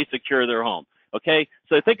how they secure their home. Okay,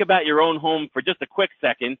 so think about your own home for just a quick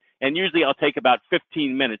second, and usually I'll take about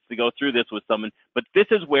 15 minutes to go through this with someone, but this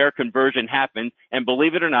is where conversion happens, and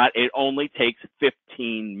believe it or not, it only takes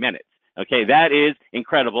 15 minutes. Okay, that is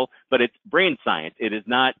incredible, but it's brain science. It is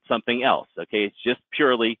not something else. Okay, it's just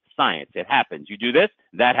purely science. It happens. You do this,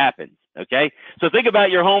 that happens. Okay, so think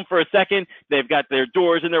about your home for a second. They've got their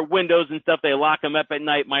doors and their windows and stuff. They lock them up at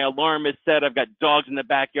night. My alarm is set. I've got dogs in the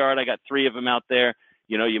backyard. I got 3 of them out there.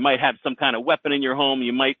 You know, you might have some kind of weapon in your home.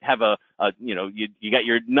 You might have you got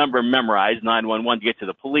your number memorized, 911, to get to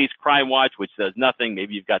the police, Crime Watch, which does nothing.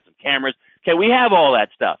 Maybe you've got some cameras. Okay, we have all that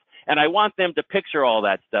stuff. And I want them to picture all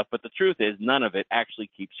that stuff, but the truth is none of it actually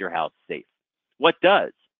keeps your house safe. What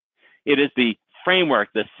does? It is the framework,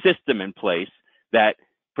 the system in place that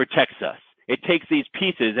protects us. It takes these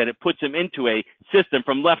pieces and it puts them into a system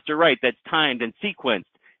from left to right that's timed and sequenced,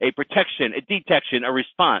 a protection, a detection, a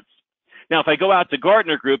response. Now, if I go out to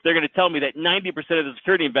Gartner Group, they're going to tell me that 90% of the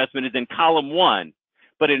security investment is in column 1.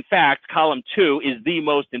 But in fact, column 2 is the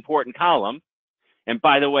most important column. And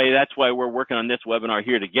by the way, that's why we're working on this webinar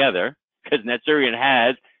here together, because Netsurion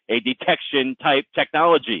has a detection type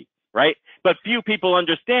technology, right? But few people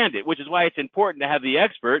understand it, which is why it's important to have the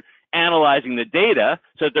expert analyzing the data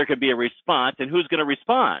so that there could be a response. And who's going to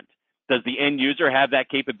respond? Does the end user have that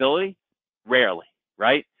capability? Rarely,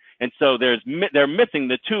 right? And so they're missing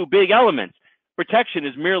the 2 big elements. Protection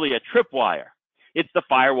is merely a tripwire. It's the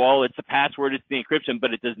firewall, it's the password, it's the encryption,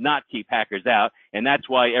 but it does not keep hackers out. And that's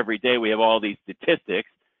why every day we have all these statistics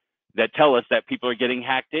that tell us that people are getting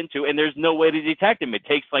hacked into, and there's no way to detect them. It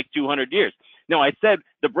takes like 200 years. Now, I said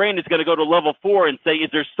the brain is going to go to level 4 and say, is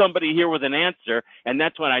there somebody here with an answer? And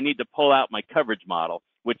that's when I need to pull out my coverage model,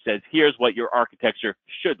 which says, here's what your architecture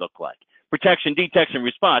should look like. Protection, detection,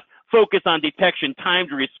 response. Focus on detection,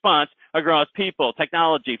 timed response across people,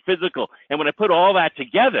 technology, physical. And when I put all that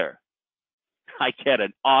together, I get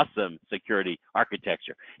an awesome security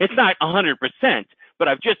architecture. It's not 100%, but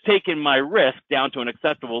I've just taken my risk down to an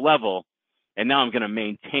acceptable level, and now I'm going to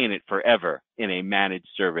maintain it forever in a managed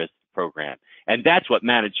service program. And that's what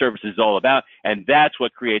managed service is all about, and that's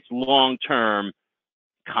what creates long-term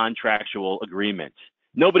contractual agreements.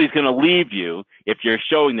 Nobody's going to leave you if you're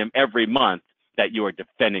showing them every month that you are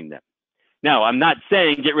defending them. Now, I'm not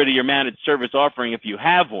saying get rid of your managed service offering if you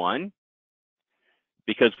have one,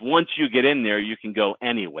 because once you get in there, you can go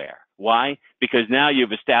anywhere. Why? Because now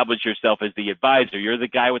you've established yourself as the advisor. You're the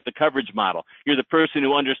guy with the coverage model. You're the person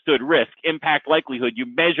who understood risk, impact, likelihood. You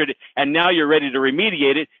measured it, and now you're ready to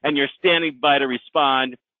remediate it, and you're standing by to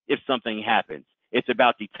respond if something happens. It's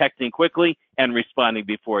about detecting quickly and responding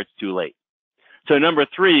before it's too late. So number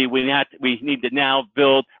 3, we need to now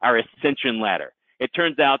build our ascension ladder. It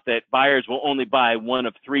turns out that buyers will only buy one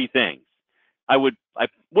of 3 things. I would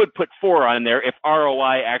put 4 on there if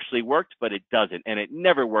ROI actually worked, but it doesn't, and it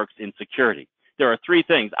never works in security. There are 3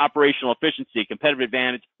 things: operational efficiency, competitive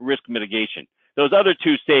advantage, risk mitigation. Those other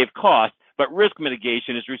 2 save cost, but risk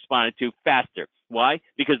mitigation is responded to faster. Why?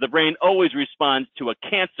 Because the brain always responds to a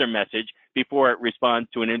cancer message before it responds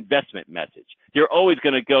to an investment message. You're always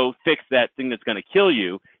going to go fix that thing that's going to kill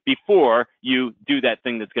you before you do that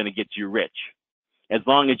thing that's going to get you rich. As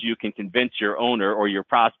long as you can convince your owner or your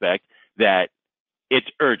prospect that it's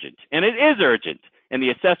urgent. And it is urgent. And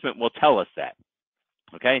the assessment will tell us that.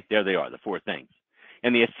 Okay, there they are, the 4 things.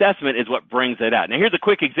 And the assessment is what brings it out. Now, here's a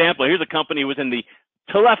quick example. Here's a company who was in the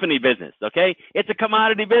telephony business, okay? It's a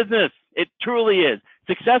commodity business. It truly is.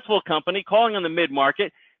 Successful company, calling on the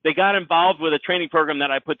mid-market. They got involved with a training program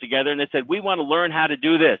that I put together, and they said, we want to learn how to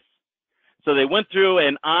do this. So they went through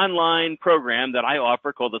an online program that I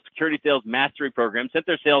offer called the Security Sales Mastery Program, sent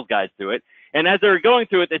their sales guys through it, And as they were going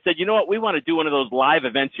through it, they said, you know what, we want to do one of those live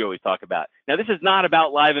events you always talk about. Now, this is not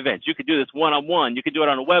about live events. You could do this one-on-one. You can do it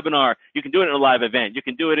on a webinar. You can do it in a live event. You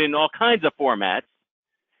can do it in all kinds of formats.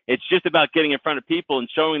 It's just about getting in front of people and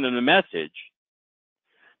showing them the message.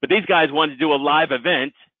 But these guys wanted to do a live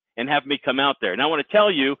event and have me come out there. And I want to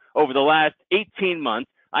tell you, over the last 18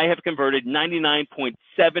 months, I have converted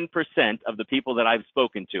 99.7% of the people that I've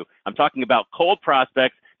spoken to. I'm talking about cold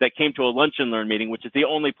prospects that came to a lunch and learn meeting, which is the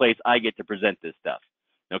only place I get to present this stuff.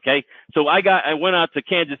 Okay, so I went out to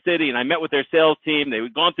Kansas City and I met with their sales team. They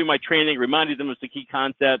had gone through my training, reminded them of the key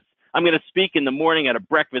concepts. I'm going to speak in the morning at a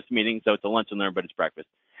breakfast meeting, so it's a lunch and learn, but it's breakfast.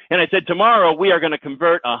 And I said, tomorrow we are going to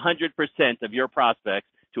convert 100% of your prospects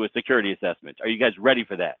to a security assessment. Are you guys ready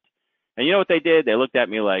for that? And you know what they did? They looked at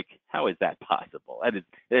me like, how is that possible?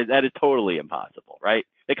 That is totally impossible, right?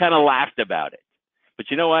 They kind of laughed about it. But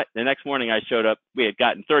you know what? The next morning I showed up. We had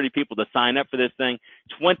gotten 30 people to sign up for this thing.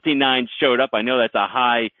 29 showed up. I know that's a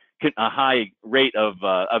high rate of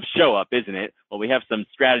show up, isn't it? Well, we have some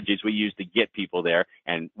strategies we use to get people there,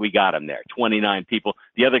 and we got them there. 29 people.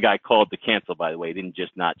 The other guy called to cancel, by the way. He didn't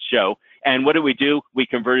just not show. And what did we do? We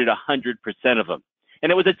converted 100% of them.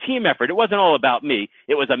 And it was a team effort. It wasn't all about me.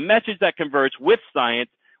 It was a message that converts with science,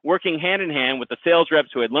 working hand in hand with the sales reps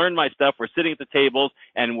who had learned my stuff. We're sitting at the tables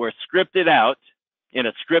and we're scripted out in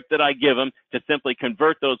a script that I give them to simply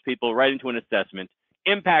convert those people right into an assessment,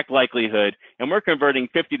 impact likelihood, and we're converting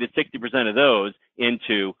 50 to 60% of those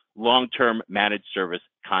into long-term managed service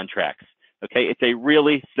contracts. Okay, it's a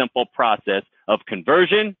really simple process of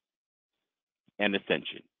conversion and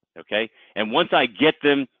ascension. Okay, and once I get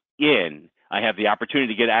them in, I have the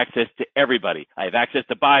opportunity to get access to everybody. I have access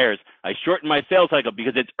to buyers. I shorten my sales cycle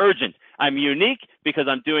because it's urgent. I'm unique because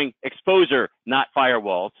I'm doing exposure, not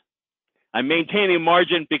firewalls. I'm maintaining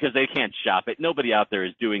margin because they can't shop it. Nobody out there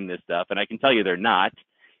is doing this stuff, and I can tell you they're not.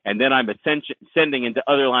 And then I'm ascending into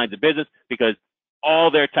other lines of business because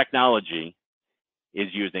all their technology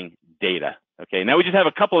is using data. Okay, now we just have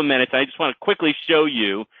a couple of minutes. I just want to quickly show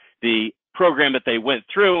you the program that they went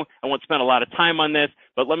through. I won't spend a lot of time on this,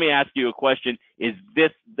 but let me ask you a question. Is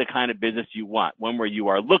this the kind of business you want? One where you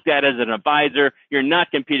are looked at as an advisor, you're not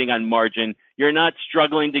competing on margin, you're not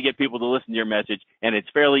struggling to get people to listen to your message, and it's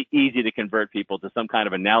fairly easy to convert people to some kind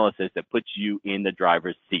of analysis that puts you in the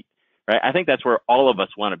driver's seat, right? I think that's where all of us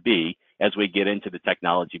want to be as we get into the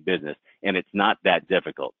technology business, and it's not that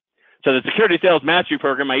difficult. So the Security Sales Mastery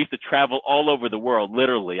Program, I used to travel all over the world,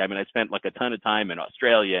 literally. I mean, I spent like a ton of time in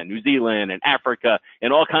Australia and New Zealand and Africa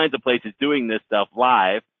and all kinds of places doing this stuff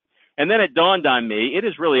live. And then it dawned on me, it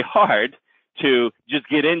is really hard to just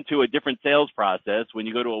get into a different sales process when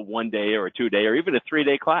you go to a 1-day or a 2-day or even a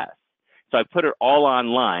 3-day class. So I put it all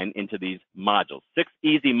online into these modules, 6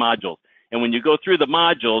 easy modules. And when you go through the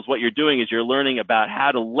modules, what you're doing is you're learning about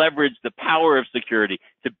how to leverage the power of security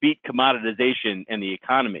to beat commoditization in the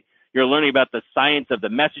economy. You're learning about the science of the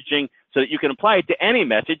messaging so that you can apply it to any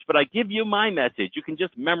message, but I give you my message. You can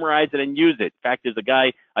just memorize it and use it. In fact, there's a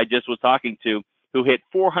guy I just was talking to who hit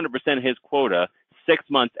 400% of his quota 6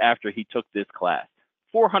 months after he took this class.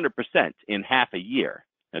 400% in half a year,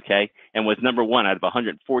 okay? And was number 1 out of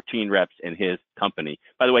 114 reps in his company.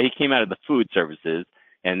 By the way, he came out of the food services,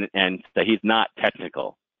 and so he's not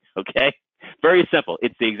technical, okay? Very simple.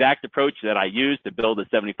 It's the exact approach that I used to build a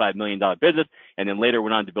 $75 million business, and then later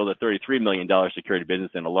went on to build a $33 million security business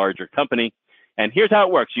in a larger company. And here's how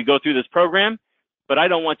it works. You go through this program, but I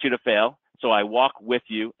don't want you to fail, so I walk with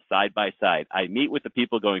you side by side. I meet with the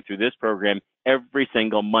people going through this program every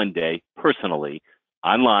single Monday personally,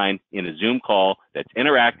 online, in a Zoom call that's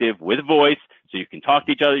interactive with voice, so you can talk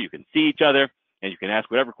to each other, you can see each other, and you can ask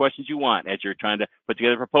whatever questions you want as you're trying to put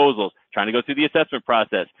together proposals, trying to go through the assessment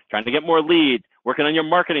process, trying to get more leads, working on your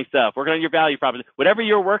marketing stuff, working on your value proposition. Whatever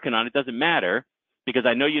you're working on, it doesn't matter, because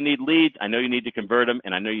I know you need leads, I know you need to convert them,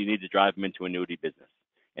 and I know you need to drive them into annuity business.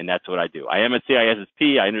 And that's what I do. I am a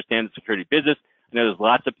CISSP. I understand the security business. I know there's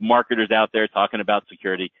lots of marketers out there talking about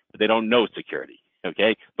security, but they don't know security,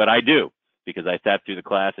 okay? But I do, because I sat through the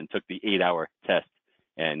class and took the 8-hour test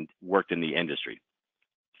and worked in the industry.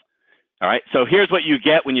 All right, so here's what you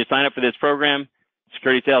get when you sign up for this program,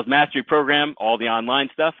 Security Sales Mastery Program, all the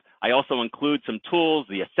online stuff. I also include some tools,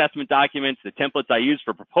 the assessment documents, the templates I use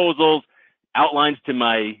for proposals, outlines to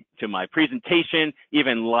my presentation,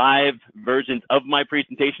 even live versions of my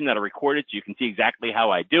presentation that are recorded so you can see exactly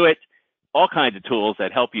how I do it, all kinds of tools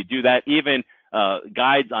that help you do that, even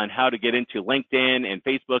guides on how to get into LinkedIn and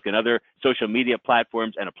Facebook and other social media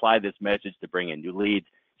platforms and apply this message to bring in new leads.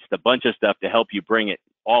 Just a bunch of stuff to help you bring it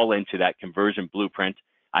all into that conversion blueprint.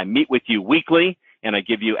 I meet with you weekly, and I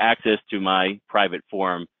give you access to my private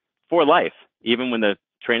forum for life, even when the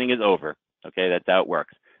training is over. Okay, that's how it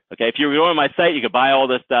works. Okay, if you go on my site, you can buy all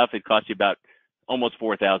this stuff. It costs you about almost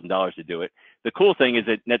 $4,000 to do it. The cool thing is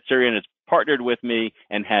that Netsurion has partnered with me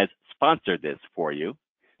and has sponsored this for you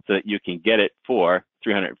so that you can get it for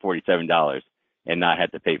 $347 and not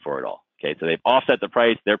have to pay for it all. Okay, so they've offset the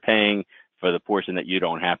price. They're paying for the portion that you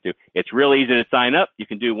don't have to. It's really easy to sign up. You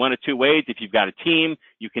can do one of two ways. If you've got a team,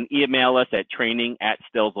 you can email us at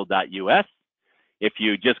training@stelzl.us. If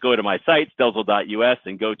you just go to my site, stelzl.us,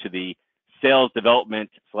 and go to the sales development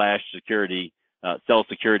 / security, sales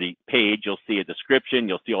security page, you'll see a description.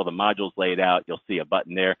 You'll see all the modules laid out. You'll see a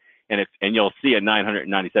button there, and you'll see a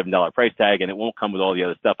 $997 price tag, and it won't come with all the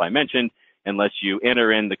other stuff I mentioned unless you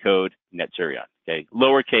enter in the code Netsurion. Okay,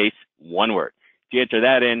 lowercase, one word. If you enter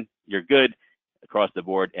that in, you're good across the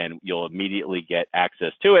board, and you'll immediately get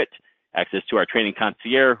access to it, access to our training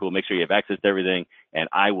concierge, who will make sure you have access to everything, and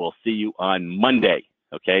I will see you on Monday.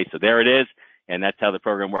 Okay, so there it is, and that's how the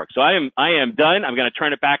program works. So I am done. I'm going to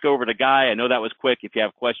turn it back over to Guy. I know that was quick. If you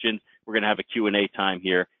have questions, we're going to have a Q&A time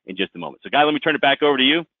here in just a moment. So Guy, let me turn it back over to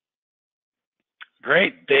you.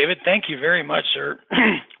 Great, David. Thank you very much, sir.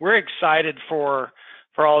 We're excited for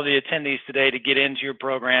all the attendees today to get into your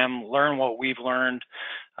program, learn what we've learned,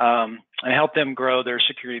 and help them grow their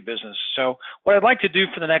security business. So what I'd like to do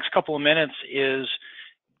for the next couple of minutes is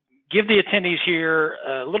give the attendees here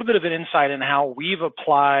a little bit of an insight in how we've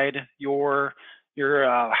applied your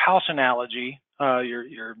house analogy, how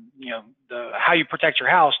you protect your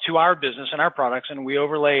house to our business and our products, and we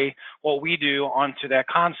overlay what we do onto that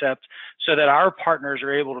concept so that our partners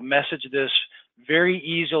are able to message this very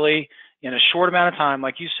easily in a short amount of time,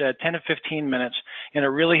 like you said, 10 to 15 minutes, and it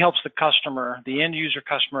really helps the customer, the end user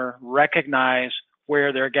customer, recognize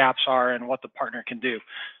where their gaps are and what the partner can do.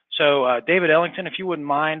 So David Ellington, if you wouldn't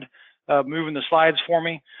mind moving the slides for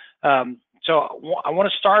me. So I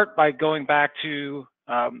want to start by going back to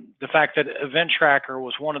the fact that Event Tracker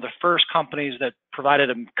was one of the first companies that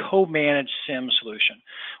provided a co-managed SIEM solution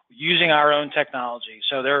using our own technology.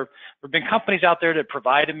 So there have been companies out there that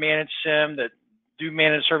provide a managed SIEM, that do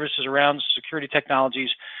managed services around security technologies,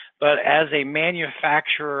 but as a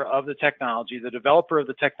manufacturer of the technology, the developer of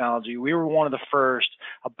the technology, we were one of the first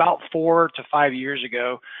about 4 to 5 years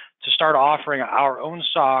ago to start offering our own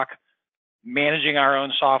SOC, managing our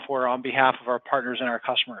own software on behalf of our partners and our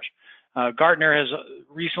customers. Gartner has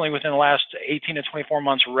recently, within the last 18 to 24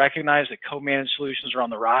 months, recognized that co-managed solutions are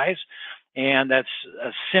on the rise, and that's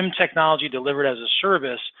a SIEM technology delivered as a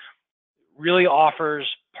service really offers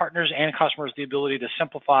partners and customers the ability to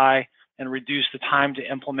simplify and reduce the time to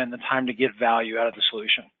implement, the time to get value out of the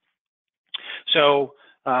solution. So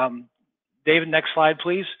David, next slide,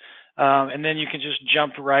 please. And then you can just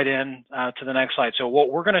jump right in to the next slide. So what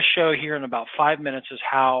we're going to show here in about 5 minutes is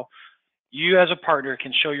how you as a partner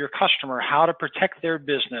can show your customer how to protect their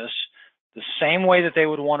business the same way that they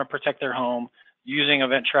would want to protect their home using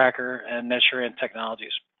Event Tracker and Netsurion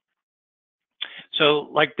technologies. So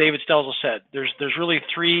like David Stelzl said, there's really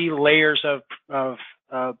 3 layers of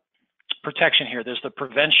protection here. There's the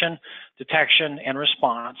prevention, detection, and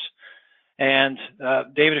response. And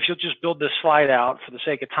David, if you'll just build this slide out for the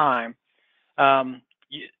sake of time,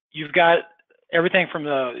 you've got everything from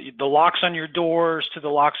the locks on your doors to the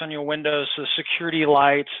locks on your windows to the security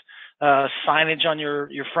lights, signage on your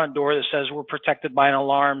front door that says we're protected by an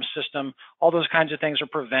alarm system. All those kinds of things are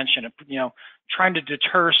prevention, trying to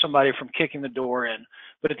deter somebody from kicking the door in.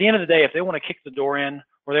 But at the end of the day, if they want to kick the door in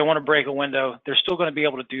or they want to break a window, they're still going to be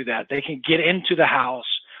able to do that. They can get into the house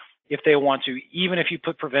if they want to, even if you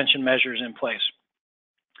put prevention measures in place.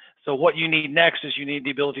 So what you need next is you need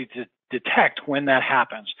the ability to detect when that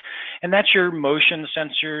happens. And that's your motion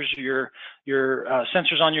sensors, your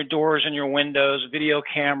sensors on your doors and your windows, video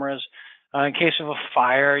cameras. In case of a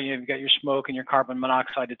fire, you've got your smoke and your carbon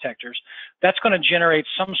monoxide detectors. That's going to generate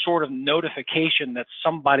some sort of notification that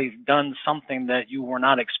somebody's done something that you were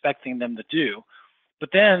not expecting them to do.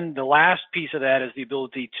 But then the last piece of that is the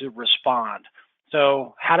ability to respond.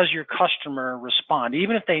 So how does your customer respond?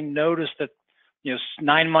 Even if they notice that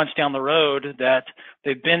 9 months down the road that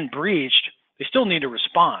they've been breached, they still need to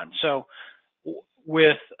respond. So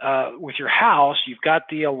with your house, you've got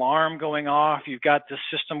the alarm going off, you've got the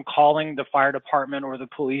system calling the fire department or the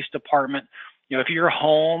police department. If you're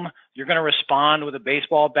home, you're going to respond with a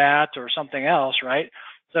baseball bat or something else, right?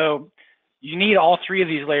 So you need all 3 of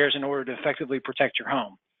these layers in order to effectively protect your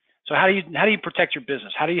home. So how do you protect your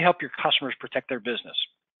business? How do you help your customers protect their business?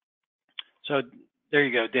 So there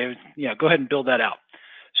you go, David. Yeah, go ahead and build that out.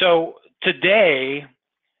 So today,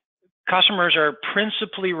 customers are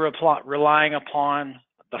principally relying upon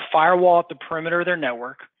the firewall at the perimeter of their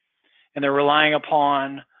network, and they're relying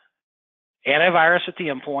upon antivirus at the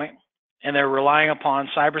endpoint, and they're relying upon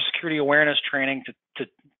cybersecurity awareness training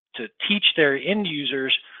to teach their end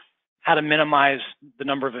users how to minimize the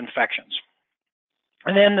number of infections.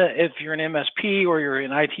 And then if you're an MSP or you're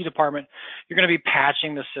an IT department, you're going to be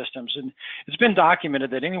patching the systems. And it's been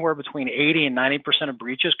documented that anywhere between 80 and 90% of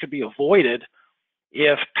breaches could be avoided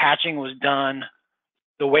if patching was done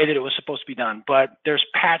the way that it was supposed to be done. But there's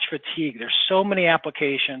patch fatigue. There's so many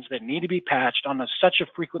applications that need to be patched on such a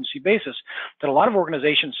frequency basis that a lot of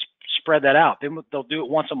organizations spread that out. They'll do it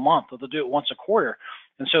once a month, or they'll do it once a quarter.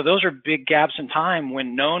 And so those are big gaps in time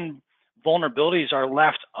when known vulnerabilities are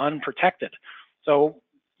left unprotected. So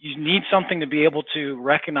you need something to be able to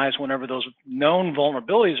recognize whenever those known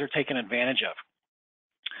vulnerabilities are taken advantage of.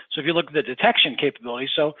 So if you look at the detection capability,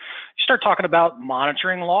 so you start talking about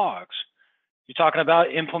monitoring logs. You're talking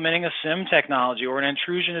about implementing a SIM technology or an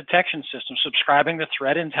intrusion detection system, subscribing to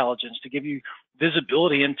threat intelligence to give you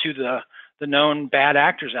visibility into the known bad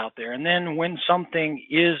actors out there. And then when something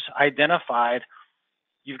is identified,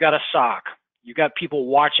 you've got a SOC. You've got people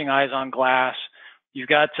watching eyes on glass. You've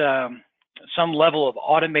got some level of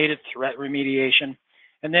automated threat remediation.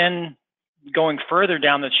 And then going further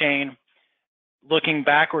down the chain, looking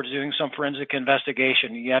backwards, doing some forensic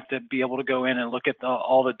investigation. You have to be able to go in and look at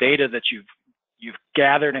all the data that you've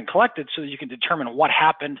gathered and collected so that you can determine what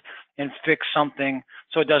happened and fix something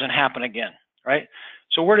so it doesn't happen again, right?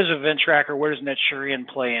 So where does Event Tracker, where does Netsurion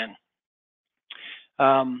play in?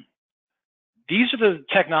 These are the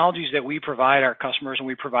technologies that we provide our customers and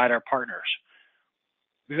we provide our partners.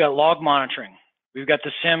 We've got log monitoring. We've got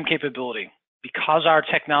the SIM capability. Because our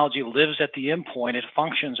technology lives at the endpoint, it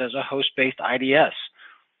functions as a host-based IDS.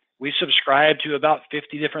 We subscribe to about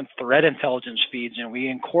 50 different threat intelligence feeds, and we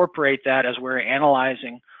incorporate that as we're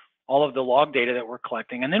analyzing all of the log data that we're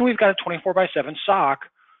collecting. And then we've got a 24/7 SOC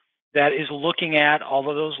that is looking at all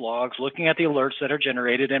of those logs, looking at the alerts that are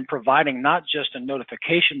generated, and providing not just a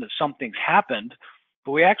notification that something's happened,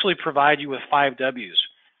 but we actually provide you with 5 W's.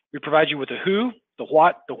 We provide you with the who, the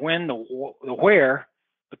what, the when, the where,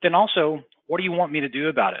 but then also, what do you want me to do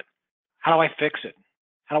about it? How do I fix it?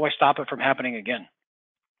 How do I stop it from happening again?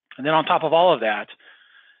 And then on top of all of that,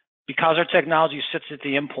 because our technology sits at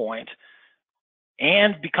the endpoint,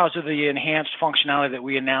 and because of the enhanced functionality that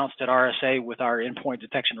we announced at RSA with our endpoint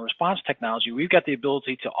detection and response technology, we've got the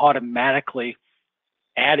ability to automatically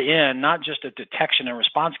add in not just a detection and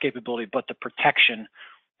response capability, but the protection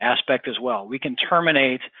aspect as well. We can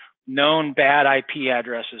terminate known bad IP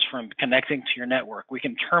addresses from connecting to your network. We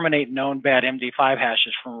can terminate known bad MD5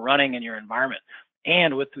 hashes from running in your environment.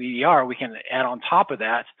 And with the EDR, we can add on top of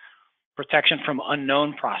that protection from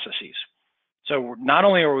unknown processes. So not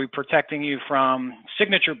only are we protecting you from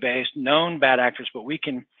signature-based known bad actors, but we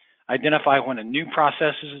can identify when a new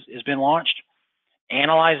process has been launched,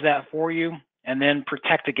 analyze that for you, and then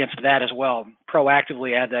protect against that as well.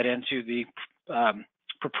 Proactively add that into the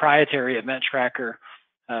proprietary Event Tracker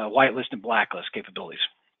whitelist and blacklist capabilities.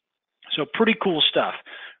 So pretty cool stuff,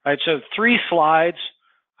 right? So 3 slides.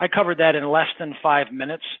 I covered that in less than 5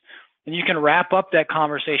 minutes. And you can wrap up that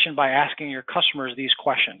conversation by asking your customers these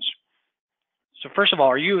questions. So first of all,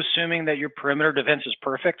 are you assuming that your perimeter defense is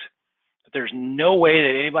perfect? That there's no way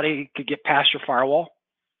that anybody could get past your firewall?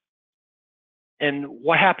 And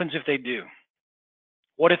what happens if they do?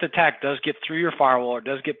 What if the attack does get through your firewall or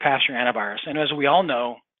does get past your antivirus? And as we all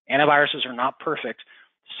know, antiviruses are not perfect.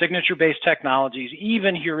 Signature-based technologies,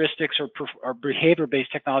 even heuristics or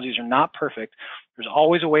behavior-based technologies are not perfect. There's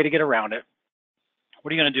always a way to get around it.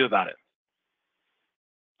 What are you going to do about it?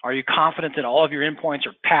 Are you confident that all of your endpoints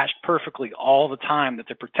are patched perfectly all the time, that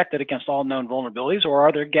they're protected against all known vulnerabilities, or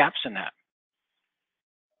are there gaps in that?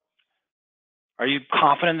 Are you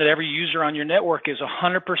confident that every user on your network is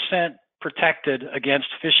 100% protected against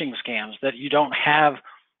phishing scams, that you don't have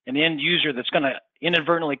an end user that's going to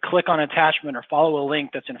inadvertently click on an attachment or follow a link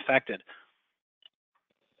that's infected?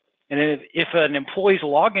 And if an employee's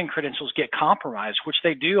login credentials get compromised, which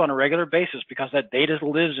they do on a regular basis because that data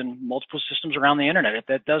lives in multiple systems around the internet, if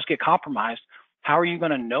that does get compromised, how are you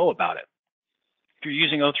going to know about it? If you're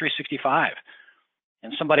using O365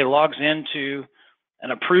 and somebody logs into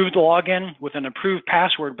an approved login with an approved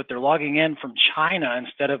password, but they're logging in from China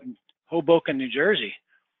instead of Hoboken, New Jersey,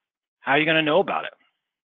 how are you going to know about it?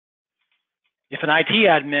 If an IT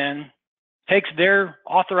admin takes their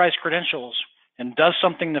authorized credentials and does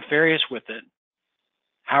something nefarious with it,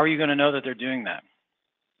 how are you going to know that they're doing that?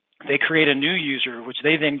 They create a new user, which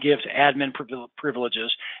they then give to admin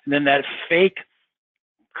privileges, and then that fake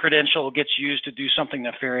credential gets used to do something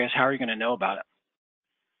nefarious. How are you going to know about it?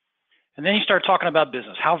 And then you start talking about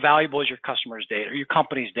business. How valuable is your customer's data or your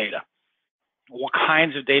company's data? what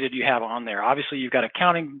kinds of data do you have on there? Obviously, you've got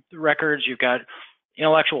accounting records, you've got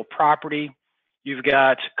intellectual property, you've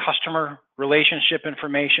got customer relationship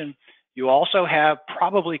information. You also have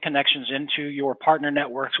probably connections into your partner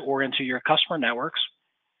networks or into your customer networks.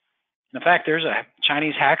 In fact, there's a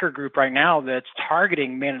Chinese hacker group right now that's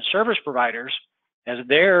targeting managed service providers as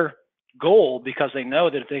their goal, because they know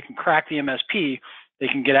that if they can crack the MSP, they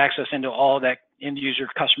can get access into all of that end user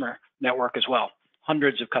customer network as well.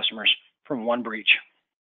 Hundreds of customers from one breach.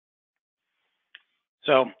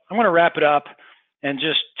 So I'm going to wrap it up and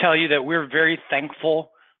just tell you that we're very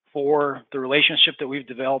thankful for the relationship that we've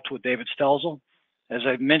developed with David Stelzl. As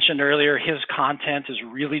I mentioned earlier, his content is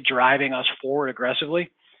really driving us forward aggressively.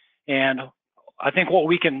 And I think what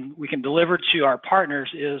we can deliver to our partners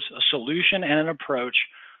is a solution and an approach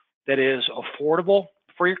that is affordable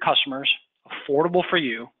for your customers, affordable for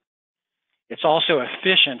you. It's also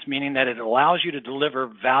efficient, meaning that it allows you to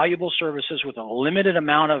deliver valuable services with a limited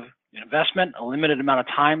amount of investment, a limited amount of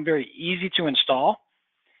time, very easy to install.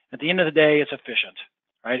 At the end of the day, it's efficient,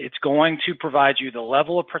 right? It's going to provide you the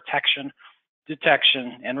level of protection,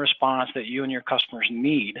 detection, and response that you and your customers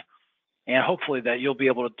need. And hopefully that you'll be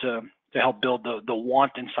able to help build the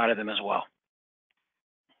want inside of them as well.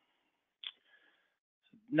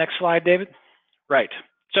 Next slide, David. Right.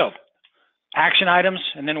 So action items,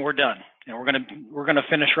 and then we're done. And we're gonna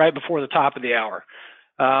finish right before the top of the hour.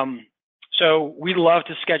 So we'd love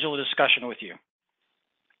to schedule a discussion with you.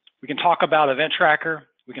 We can talk about Event Tracker.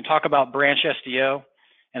 We can talk about Branch SDO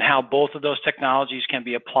and how both of those technologies can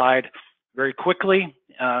be applied very quickly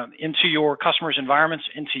into your customers' environments,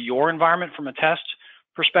 into your environment from a test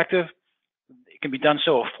perspective. It can be done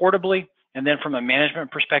so affordably. And then from a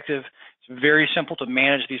management perspective, it's very simple to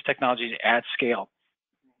manage these technologies at scale.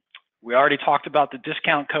 We already talked about the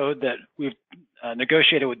discount code that we've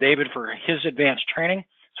negotiated with David for his advanced training.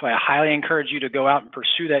 So I highly encourage you to go out and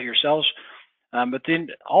pursue that yourselves. But then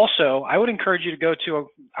also, I would encourage you to go to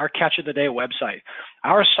our Catch of the Day website.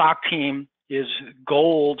 Our SOC team is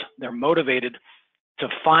gold. They're motivated to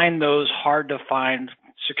find those hard to find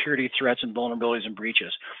security threats and vulnerabilities and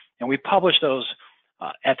breaches. And we publish those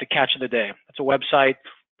at the Catch of the Day. It's a website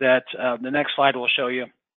that the next slide will show you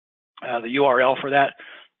the URL for that.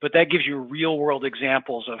 But that gives you real world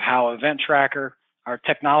examples of how Event Tracker, our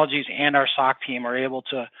technologies, and our SOC team are able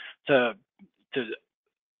to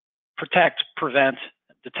protect, prevent,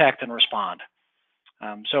 detect, and respond.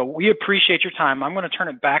 So we appreciate your time. I'm going to turn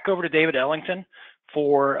it back over to David Ellington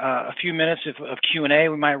for a few minutes of Q&A.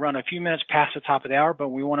 We might run a few minutes past the top of the hour, but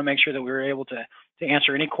we want to make sure that we're able to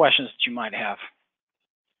answer any questions that you might have.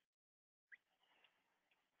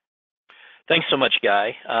 Thanks so much,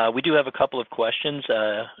 Guy. We do have a couple of questions,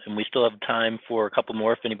 and we still have time for a couple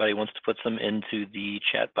more if anybody wants to put them into the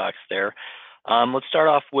chat box there. Let's start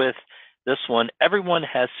off with this one. Everyone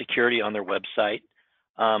has security on their website.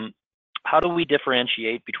 How do we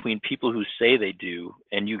differentiate between people who say they do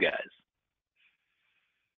and you guys?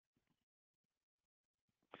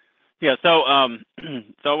 Yeah, so I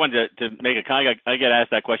wanted to make a comment. I get asked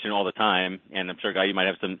that question all the time, and I'm sure, Guy, you might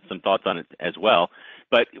have some thoughts on it as well.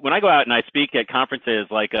 But when I go out and I speak at conferences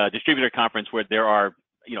like a distributor conference where there are,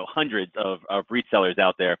 hundreds of resellers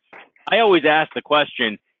out there, I always ask the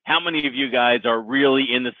question, how many of you guys are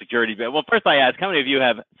really in the security? Well, first I ask, how many of you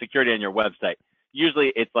have security on your website?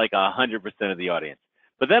 Usually it's like 100% of the audience.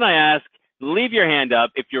 But then I ask, leave your hand up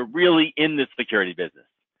if you're really in the security business.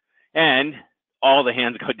 And all the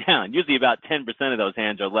hands go down. Usually about 10% of those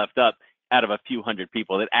hands are left up out of a few hundred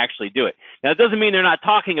people that actually do it. Now, it doesn't mean they're not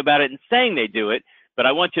talking about it and saying they do it, but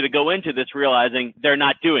I want you to go into this realizing they're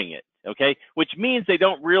not doing it, okay? Which means they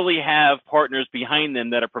don't really have partners behind them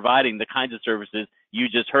that are providing the kinds of services you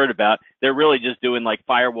just heard about. They're really just doing like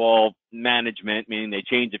firewall management, meaning they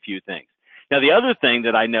change a few things. Now, the other thing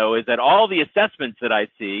that I know is that all the assessments that I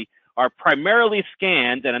see are primarily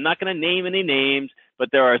scanned, and I'm not going to name any names, but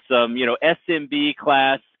there are some, SMB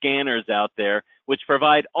class scanners out there which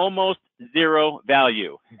provide almost zero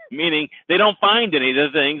value, meaning they don't find any of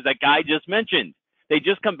the things that Guy just mentioned. They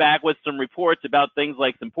just come back with some reports about things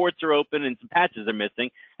like some ports are open and some patches are missing.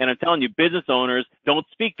 And I'm telling you, business owners don't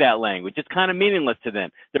speak that language. It's kind of meaningless to them.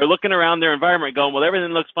 They're looking around their environment going, well,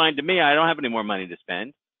 everything looks fine to me. I don't have any more money to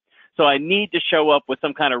spend. So I need to show up with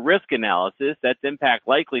some kind of risk analysis that's impact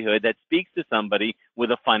likelihood that speaks to somebody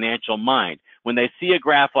with a financial mind. When they see a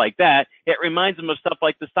graph like that, it reminds them of stuff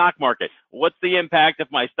like the stock market. What's the impact if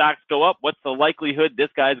my stocks go up? What's the likelihood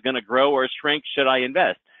this guy's going to grow or shrink? Should I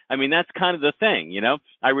invest? I mean, that's kind of the thing,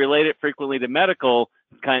 I relate it frequently to medical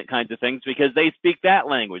kinds of things because they speak that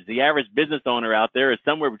language. The average business owner out there is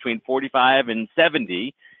somewhere between 45 and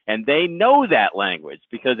 70. And they know that language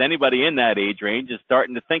because anybody in that age range is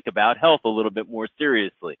starting to think about health a little bit more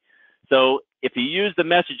seriously. So if you use the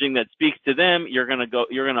messaging that speaks to them, you're going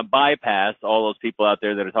to bypass all those people out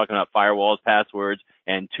there that are talking about firewalls, passwords,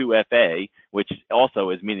 and 2FA, which also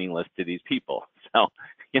is meaningless to these people. So,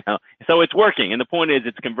 so it's working. And the point is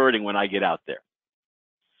it's converting when I get out there.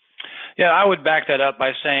 Yeah, I would back that up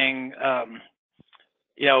by saying,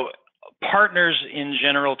 partners in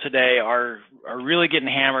general today are really getting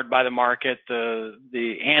hammered by the market,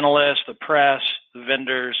 the analysts, the press, the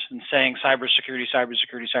vendors, and saying cybersecurity,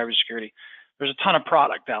 cybersecurity, cybersecurity. There's a ton of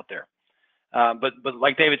product out there. But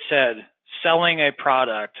like David said, selling a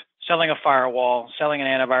product, selling a firewall, selling an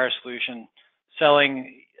antivirus solution,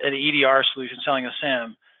 selling an EDR solution, selling a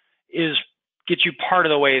SIEM gets you part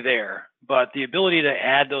of the way there. But the ability to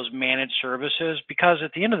add those managed services, because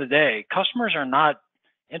at the end of the day, customers are not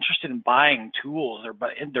interested in buying tools.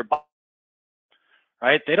 They're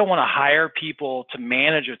right? They don't want to hire people to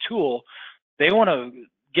manage a tool. They want to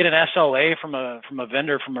get an SLA from a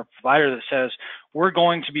vendor, from a provider that says, we're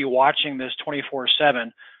going to be watching this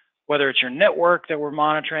 24/7, whether it's your network that we're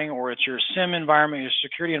monitoring or it's your SIEM environment, your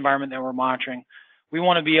security environment that we're monitoring. We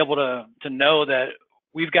want to be able to know that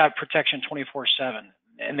we've got protection 24/7.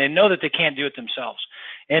 And they know that they can't do it themselves.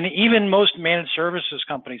 And even most managed services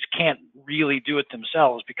companies can't really do it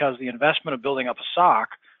themselves because the investment of building up a SOC,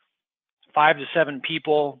 5 to 7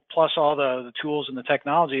 people plus all the tools and the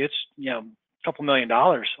technology, it's a couple $1 million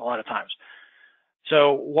a lot of times.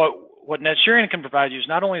 So what Netsurion can provide you is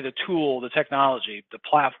not only the tool, the technology, the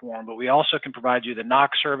platform, but we also can provide you the NOC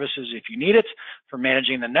services if you need it for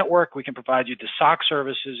managing the network. We can provide you the SOC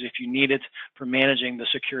services if you need it for managing the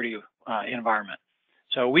security environment.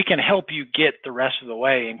 So we can help you get the rest of the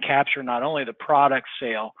way and capture not only the product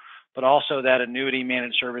sale, but also that annuity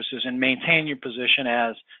managed services and maintain your position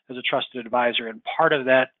as a trusted advisor and part of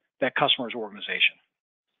that customer's organization.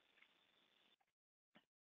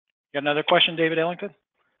 Got another question, David Ellington?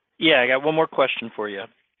 Yeah, I got one more question for you.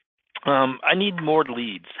 I need more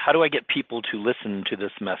leads. How do I get people to listen to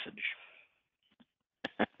this message?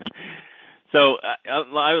 So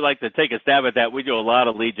I would like to take a stab at that. We do a lot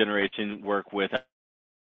of lead generation work with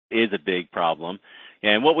is a big problem.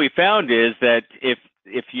 And what we found is that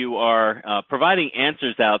if you are providing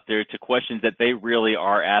answers out there to questions that they really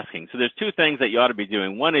are asking. So there's two things that you ought to be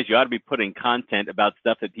doing. One is you ought to be putting content about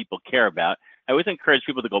stuff that people care about. I always encourage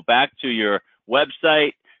people to go back to your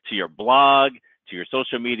website, to your blog, to your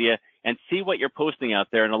social media, and see what you're posting out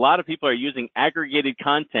there. And a lot of people are using aggregated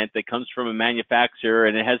content that comes from a manufacturer,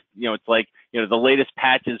 and it has, it's like, the latest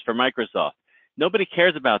patches for Microsoft. Nobody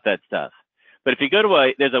cares about that stuff. But if you go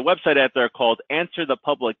to there's a website out there called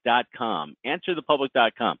answerthepublic.com,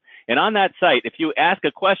 answerthepublic.com. And on that site, if you ask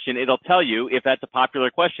a question, it'll tell you if that's a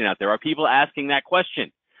popular question out there. Are people asking that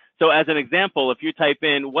question? So as an example, if you type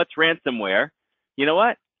in, what's ransomware? You know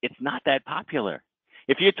what? It's not that popular.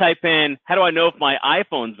 If you type in, how do I know if my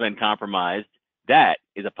iPhone's been compromised? That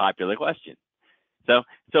is a popular question. So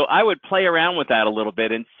I would play around with that a little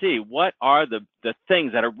bit and see what are the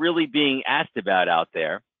things that are really being asked about out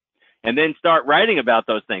there. And then start writing about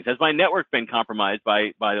those things. Has my network been compromised,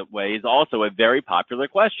 by the way, is also a very popular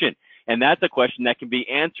question. And that's a question that can be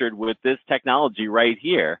answered with this technology right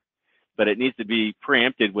here. But it needs to be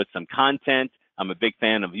preempted with some content. I'm a big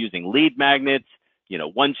fan of using lead magnets,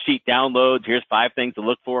 one sheet downloads. Here's 5 things to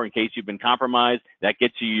look for in case you've been compromised. That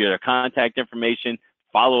gets you your contact information,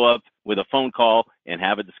 follow up with a phone call and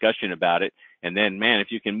have a discussion about it. And then, man, if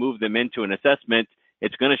you can move them into an assessment,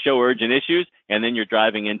 it's going to show urgent issues, and then you're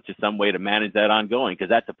driving into some way to manage that ongoing, because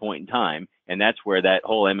that's a point in time, and that's where that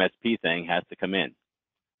whole MSP thing has to come in.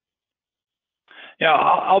 Yeah,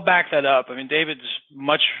 I'll back that up. I mean, David's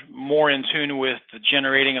much more in tune with the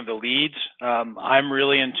generating of the leads. I'm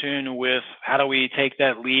really in tune with how do we take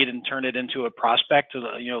that lead and turn it into a prospect, a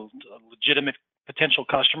legitimate potential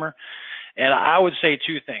customer. And I would say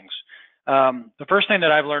 2 things. The first thing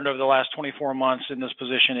that I've learned over the last 24 months in this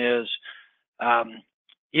position is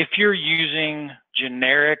if you're using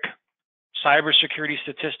generic cybersecurity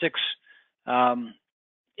statistics,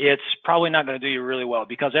 it's probably not going to do you really well,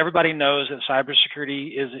 because everybody knows that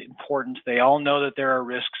cybersecurity is important. They all know that there are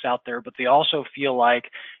risks out there, but they also feel like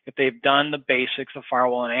if they've done the basics of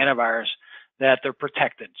firewall and antivirus, that they're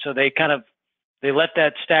protected. So they let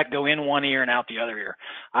that stat go in one ear and out the other ear.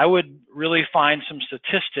 I would really find some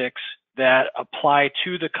statistics that apply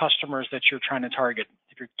to the customers that you're trying to target.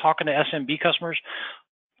 If you're talking to SMB customers,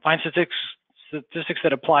 find statistics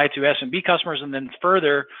that apply to SMB customers, and then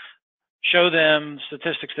further show them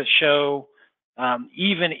statistics that show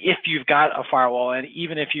even if you've got a firewall and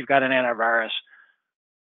even if you've got an antivirus,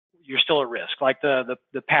 you're still at risk. Like the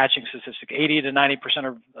patching statistic, 80 to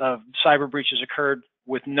 90% of cyber breaches occurred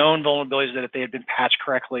with known vulnerabilities that if they had been patched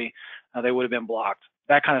correctly, they would have been blocked.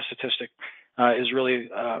 That kind of statistic is really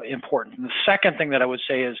important. And the second thing that I would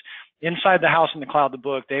say is inside the house in the cloud, the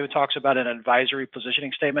book, David talks about an advisory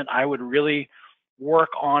positioning statement. I would really work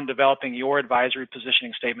on developing your advisory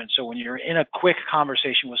positioning statement. So when you're in a quick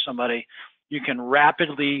conversation with somebody, you can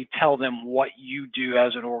rapidly tell them what you do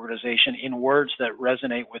as an organization in words that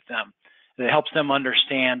resonate with them. It helps them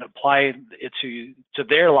understand, apply it to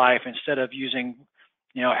their life instead of using,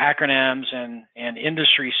 acronyms and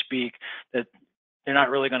industry speak that they're not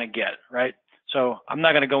really going to get, right? So I'm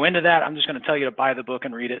not going to go into that. I'm just going to tell you to buy the book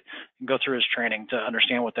and read it and go through his training to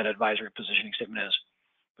understand what that advisory positioning statement is.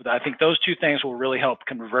 But I think those two things will really help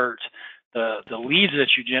convert the leads that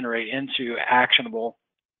you generate into actionable,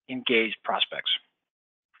 engaged prospects.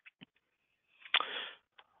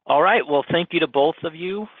 All right. Well, thank you to both of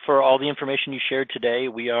you for all the information you shared today.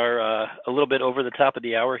 We are a little bit over the top of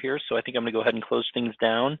the hour here, so I think I'm going to go ahead and close things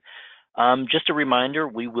down. Just a reminder,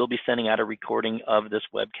 we will be sending out a recording of this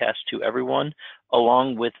webcast to everyone,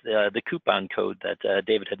 along with the coupon code that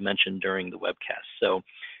David had mentioned during the webcast. So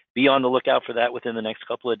be on the lookout for that within the next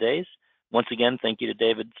couple of days. Once again, thank you to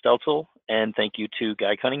David Stelzl, and thank you to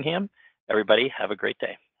Guy Cunningham. Everybody, have a great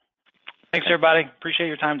day. Thanks, everybody. Appreciate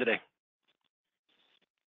your time today.